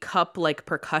the cup like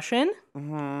percussion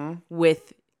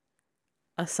with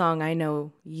a song I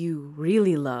know you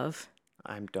really love.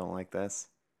 I don't like this.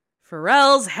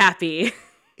 Pharrell's Happy.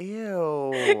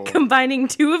 Ew. Combining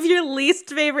two of your least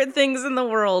favorite things in the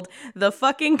world, the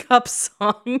fucking cup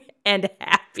song and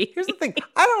Happy. Here's the thing.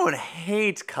 I don't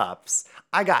hate cups.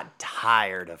 I got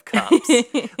tired of cups.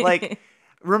 Like,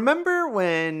 remember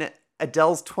when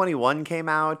Adele's 21 came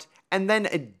out and then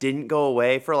it didn't go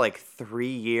away for like 3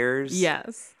 years?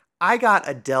 Yes. I got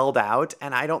Adeled out,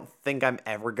 and I don't think I'm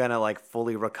ever gonna like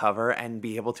fully recover and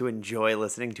be able to enjoy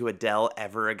listening to Adele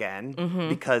ever again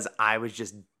because I was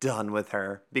just done with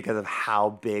her because of how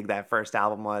big that first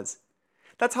album was.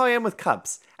 That's how I am with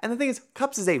Cups. And the thing is,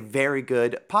 Cups is a very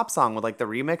good pop song with like the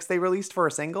remix they released for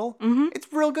a single.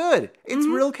 It's real good. It's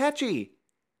real catchy.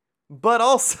 But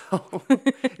also,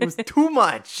 it was too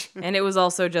much. And it was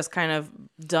also just kind of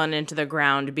done into the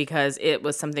ground because it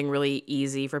was something really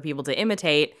easy for people to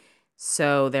imitate.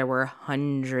 So there were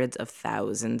hundreds of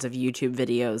thousands of YouTube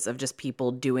videos of just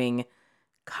people doing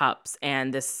cups.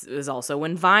 And this is also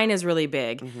when Vine is really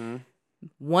big.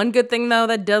 One good thing, though,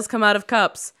 that does come out of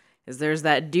cups is there's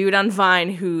that dude on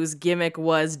Vine whose gimmick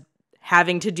was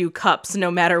having to do cups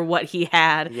no matter what he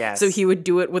had. Yes. So he would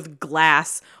do it with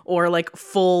glass or like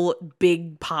full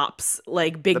big pops,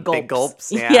 like big gulps. Big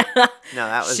gulps, yeah. Yeah. No,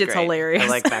 that was Shit's great. hilarious. I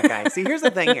like that guy. See, here's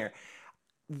the thing here.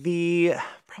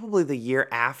 Probably the year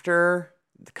after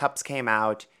the Cups came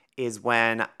out is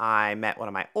when I met one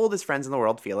of my oldest friends in the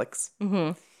world, Felix.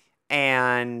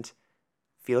 And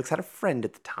Felix had a friend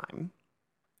at the time.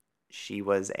 She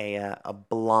was a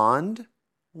blonde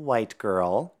white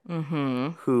girl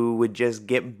who would just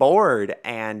get bored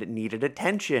and needed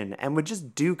attention and would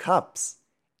just do cups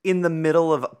in the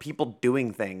middle of people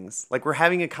doing things. Like we're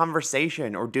having a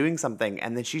conversation or doing something,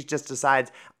 and then she just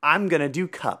decides, I'm going to do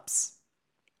cups.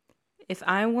 If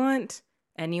I want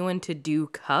anyone to do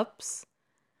cups,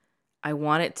 I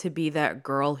want it to be that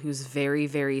girl who's very,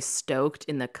 very stoked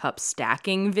in the cup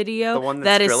stacking video. The one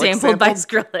that is Skrillex sampled by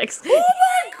sampled? Skrillex. Oh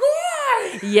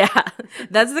my God! Yeah,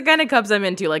 that's the kind of cups I'm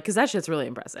into, like, because that shit's really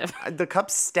impressive. The cup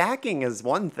stacking is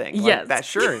one thing. Like, Yes. that,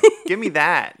 sure. Give me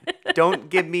that. Don't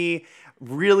give me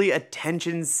really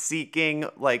attention-seeking,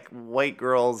 like, white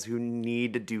girls who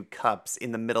need to do cups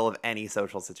in the middle of any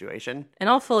social situation. And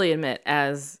I'll fully admit,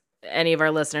 as any of our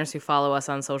listeners who follow us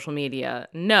on social media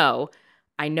know,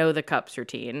 I know the cups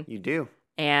routine. You do.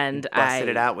 And Busted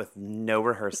it out with no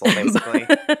rehearsal, basically.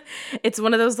 It's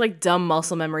one of those like dumb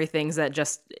muscle memory things that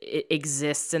just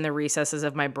exists in the recesses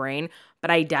of my brain. But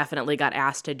I definitely got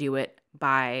asked to do it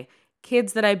by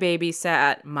kids that I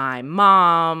babysat, my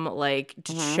mom, like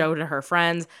to show to her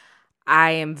friends.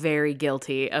 I am very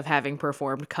guilty of having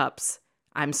performed cups.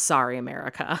 I'm sorry,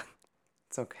 America.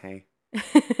 It's okay.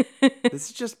 This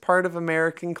is just part of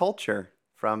American culture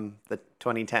from the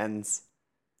 2010s.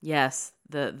 Yes,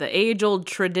 the age-old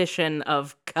tradition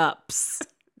of cups.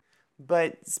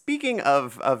 But speaking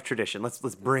of tradition, let's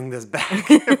bring this back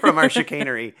from our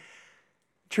chicanery.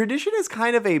 Tradition is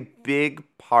kind of a big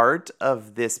part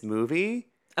of this movie.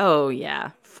 Oh,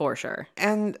 yeah, for sure.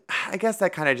 And I guess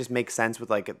that kind of just makes sense with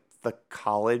like the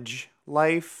college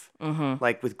life,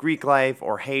 like with Greek life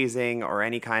or hazing or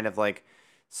any kind of like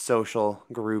social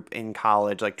group in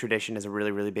college. Like tradition is a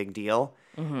really, really big deal.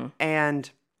 And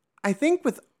I think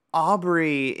with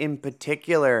Aubrey in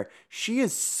particular, she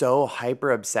is so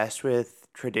hyper obsessed with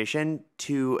tradition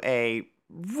to a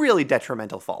really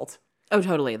detrimental fault. Oh,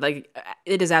 totally. Like,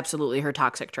 it is absolutely her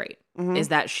toxic trait, is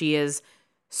that she is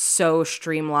so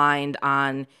streamlined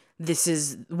on this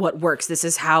is what works. This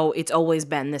is how it's always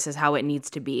been. This is how it needs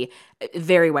to be.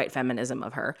 Very white feminism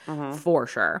of her, for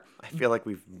sure. I feel like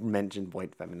we've mentioned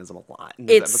white feminism a lot in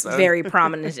this It's episode. very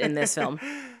prominent in this film.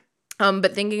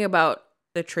 But thinking about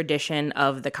the tradition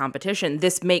of the competition,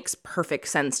 this makes perfect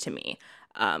sense to me.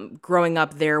 Growing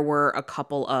up, there were a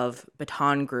couple of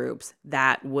baton groups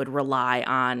that would rely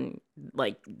on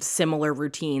like similar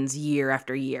routines year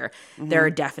after year. There are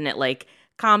definite like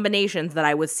combinations that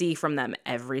I would see from them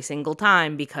every single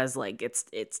time because like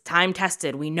it's time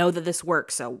tested. We know that this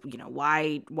works, so you know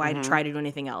why try to do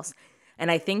anything else? And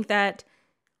I think that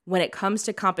when it comes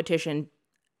to competition,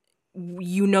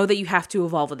 you know that you have to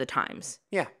evolve with the times.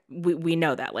 Yeah. We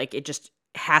know that. Like, it just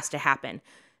has to happen.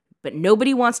 But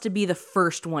nobody wants to be the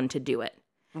first one to do it.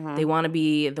 They want to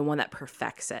be the one that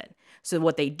perfects it. So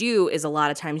what they do is a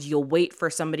lot of times you'll wait for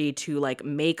somebody to, like,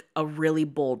 make a really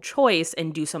bold choice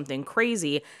and do something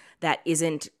crazy that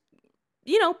isn't,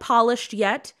 you know, polished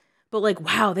yet. But, like,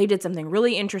 wow, they did something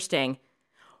really interesting.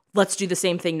 Let's do the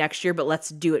same thing next year, but let's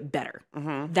do it better.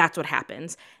 That's what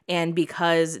happens. And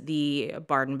because the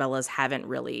Barden Bellas haven't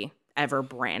really ever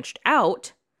branched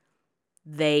out,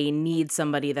 they need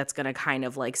somebody that's going to kind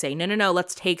of like say, no,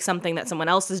 let's take something that someone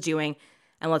else is doing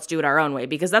and let's do it our own way.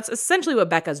 Because that's essentially what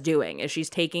Becca's doing, is she's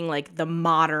taking like the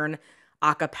modern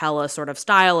a cappella sort of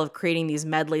style of creating these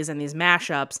medleys and these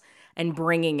mashups and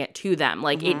bringing it to them.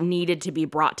 Like it needed to be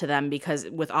brought to them because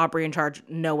with Aubrey in charge,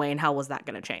 no way in hell was that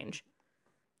going to change.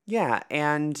 Yeah,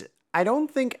 and I don't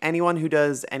think anyone who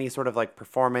does any sort of like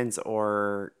performance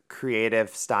or creative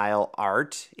style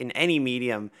art in any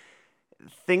medium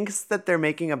thinks that they're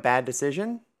making a bad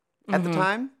decision at the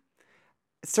time.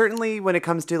 Certainly when it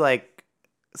comes to like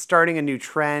starting a new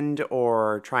trend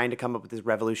or trying to come up with this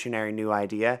revolutionary new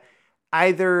idea,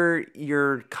 either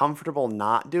you're comfortable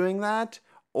not doing that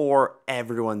or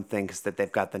everyone thinks that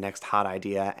they've got the next hot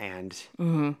idea and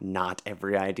not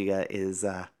every idea is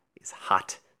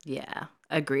hot. Yeah,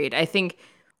 agreed. I think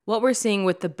what we're seeing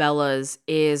with the Bellas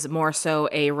is more so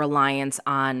a reliance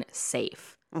on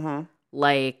safe.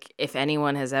 Like, if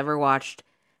anyone has ever watched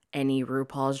any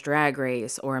RuPaul's Drag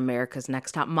Race or America's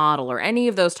Next Top Model or any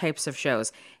of those types of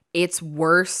shows, it's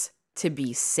worse to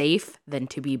be safe than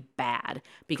to be bad.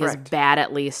 Because Correct. bad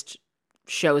at least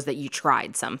shows that you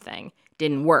tried something.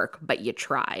 Didn't work, but you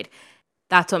tried.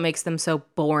 That's what makes them so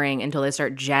boring until they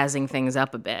start jazzing things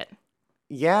up a bit.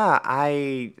 Yeah,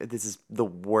 this is the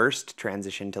worst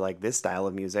transition to like this style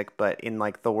of music, but in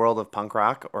like the world of punk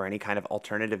rock or any kind of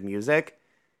alternative music,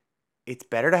 it's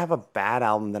better to have a bad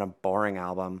album than a boring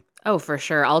album. Oh, for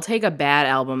sure. I'll take a bad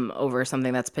album over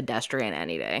something that's pedestrian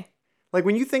any day. Like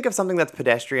when you think of something that's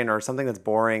pedestrian or something that's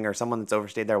boring or someone that's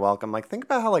overstayed their welcome, like think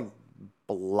about how like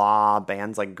blah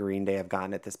bands like Green Day have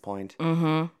gotten at this point.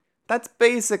 That's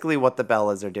basically what the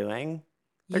Bellas are doing.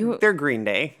 They're Green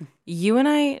Day. You and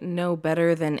I know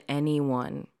better than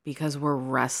anyone because we're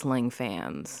wrestling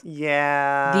fans.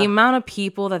 Yeah. The amount of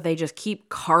people that they just keep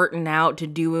carting out to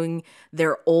doing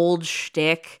their old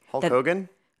shtick. Hulk Hogan?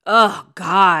 Oh,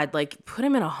 God. Like, put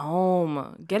him in a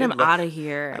home. Get him out of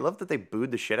here. I love that they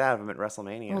booed the shit out of him at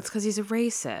WrestleMania. Well, it's because he's a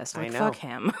racist. Like, I know. fuck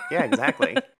him. Yeah,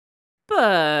 exactly.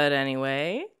 But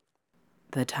anyway,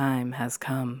 the time has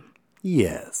come.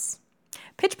 Yes.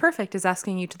 Pitch Perfect is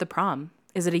asking you to the prom.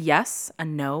 Is it a yes, a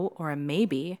no, or a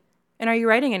maybe? And are you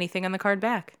writing anything on the card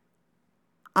back?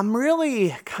 I'm really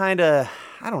kind of,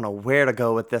 I don't know where to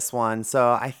go with this one.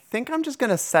 So I think I'm just going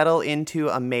to settle into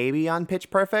a maybe on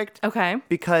Pitch Perfect. Okay.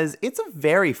 Because it's a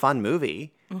very fun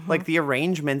movie. Like the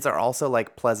arrangements are also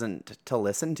like pleasant to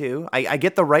listen to. I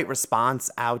get the right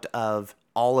response out of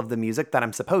all of the music that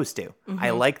I'm supposed to.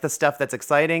 I like the stuff that's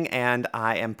exciting and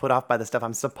I am put off by the stuff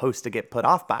I'm supposed to get put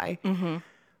off by.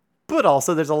 But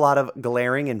also there's a lot of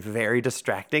glaring and very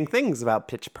distracting things about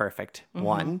Pitch Perfect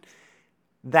 1.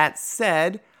 That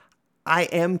said, I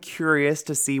am curious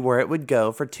to see where it would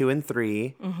go for 2 and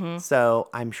 3. So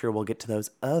I'm sure we'll get to those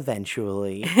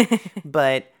eventually.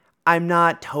 But I'm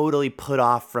not totally put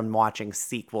off from watching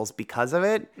sequels because of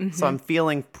it. So I'm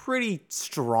feeling pretty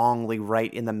strongly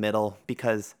right in the middle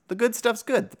because the good stuff's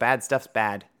good. The bad stuff's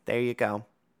bad. There you go.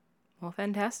 Well,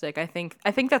 fantastic. I think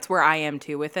that's where I am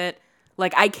too with it.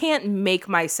 Like, I can't make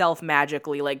myself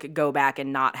magically, like, go back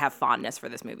and not have fondness for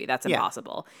this movie. That's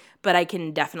impossible. But I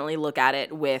can definitely look at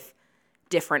it with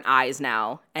different eyes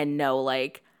now and know,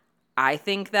 like, I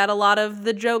think that a lot of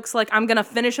the jokes, like, I'm going to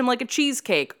finish him like a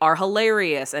cheesecake, are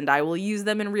hilarious, and I will use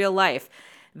them in real life.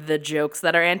 The jokes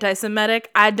that are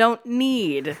anti-Semitic, I don't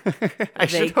need. I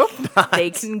should hope not.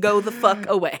 They can go the fuck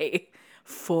away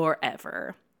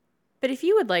forever. But if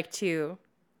you would like to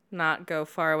not go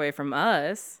far away from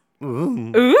us,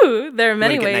 Ooh, there are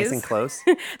many Get ways. nice and close.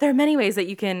 There are many ways that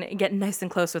you can get nice and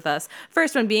close with us.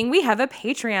 First one being we have a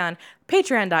Patreon,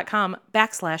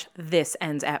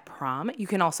 patreon.com/thisendsatprom. You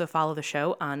can also follow the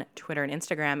show on Twitter and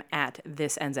Instagram at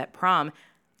thisendsatprom.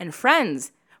 And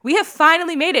friends, we have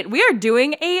finally made it. We are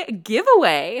doing a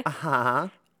giveaway. Uh-huh.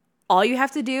 All you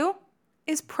have to do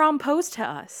is prompose to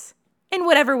us. In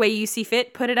whatever way you see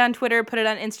fit, put it on Twitter, put it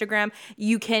on Instagram.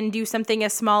 You can do something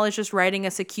as small as just writing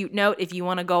us a cute note. If you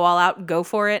want to go all out, go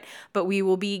for it. But we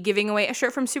will be giving away a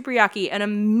shirt from Superyaki, an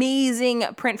amazing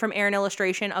print from Aaron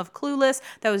Illustration of Clueless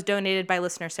that was donated by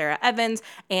listener Sarah Evans,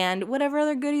 and whatever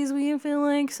other goodies we feel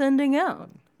like sending out.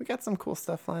 We got some cool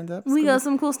stuff lined up. We got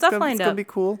some cool stuff lined It's going up. to be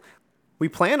cool. We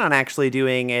plan on actually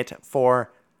doing it for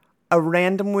a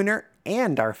random winner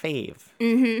and our fave.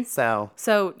 Mm-hmm. So,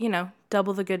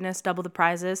 double the goodness, double the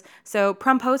prizes. So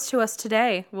prompose to us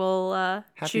today. We'll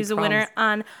choose a winner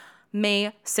on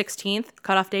May 16th.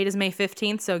 Cutoff date is May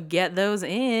 15th, so get those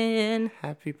in.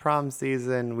 happy prom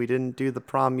season. We didn't do the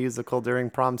prom musical during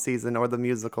prom season or the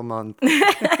musical month.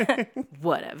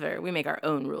 Whatever. We make our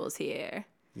own rules here.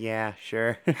 Yeah,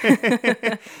 sure.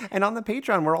 And on the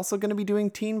Patreon, we're also going to be doing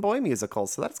Teen Boy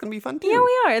musicals, so that's going to be fun too. Yeah,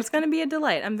 we are. It's going to be a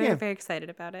delight. I'm very, very excited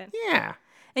about it. Yeah.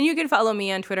 And you can follow me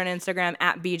on Twitter and Instagram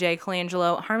at BJ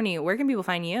Colangelo. Harmony, where can people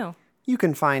find you? You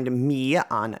can find me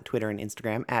on Twitter and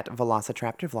Instagram at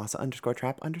Velocitraptor,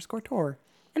 Veloci_trap_tour.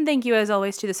 And thank you, as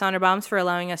always, to the Sonderbombs for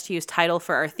allowing us to use Tidal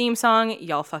for our theme song.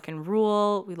 Y'all fucking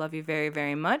rule. We love you very,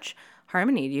 very much.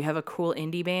 Harmony, do you have a cool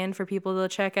indie band for people to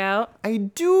check out? I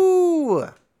do!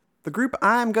 The group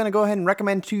I'm going to go ahead and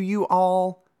recommend to you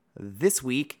all this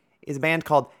week is a band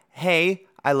called Hey,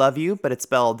 I Love You, but it's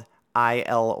spelled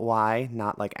ILY,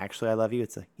 not like actually I love you.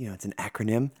 It's it's an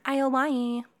acronym.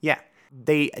 ILY. Yeah.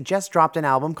 They just dropped an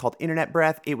album called Internet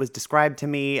Breath. It was described to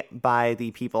me by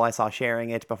the people I saw sharing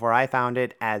it before I found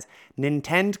it as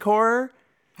Nintendcore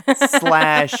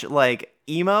 / like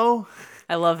emo.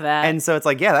 I love that. And so it's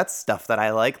like, yeah, that's stuff that I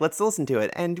like. Let's listen to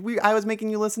it. And I was making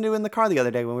you listen to it in the car the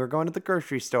other day when we were going to the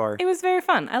grocery store. It was very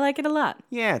fun. I like it a lot.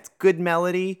 Yeah, it's good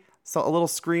melody. So a little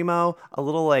screamo, a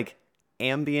little like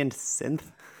ambient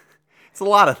synth. It's a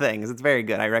lot of things. It's very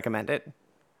good. I recommend it.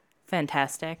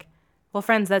 Fantastic. Well,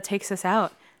 friends, that takes us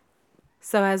out.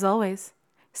 So as always,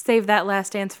 save that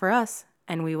last dance for us,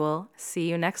 and we will see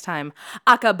you next time.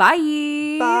 Aka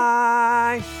bye!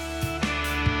 Bye!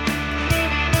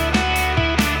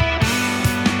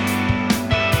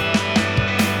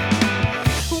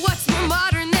 What's more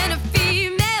modern than a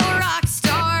female rock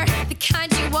star? The kind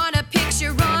you wanna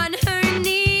picture on her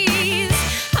knees.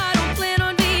 I don't plan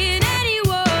on being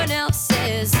anyone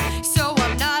else's, so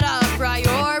I'm not a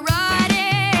priority.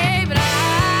 But I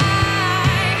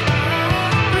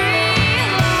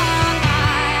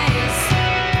realize that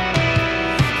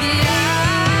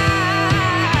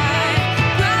I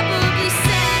probably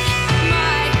set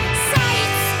my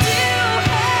sights too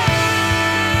high.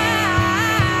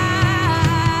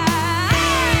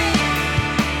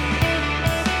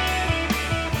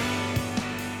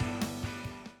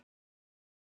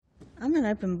 I'm an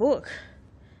open book.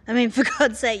 I mean, for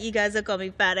God's sake, you guys have called me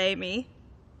Fat Amy.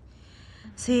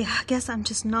 See, I guess I'm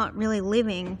just not really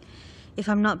living if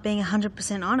I'm not being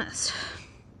 100% honest.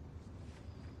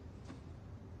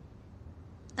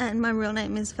 And my real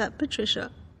name is Fat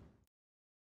Patricia.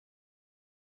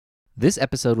 This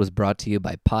episode was brought to you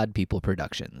by Pod People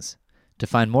Productions. To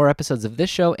find more episodes of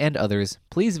this show and others,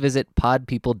 please visit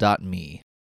podpeople.me.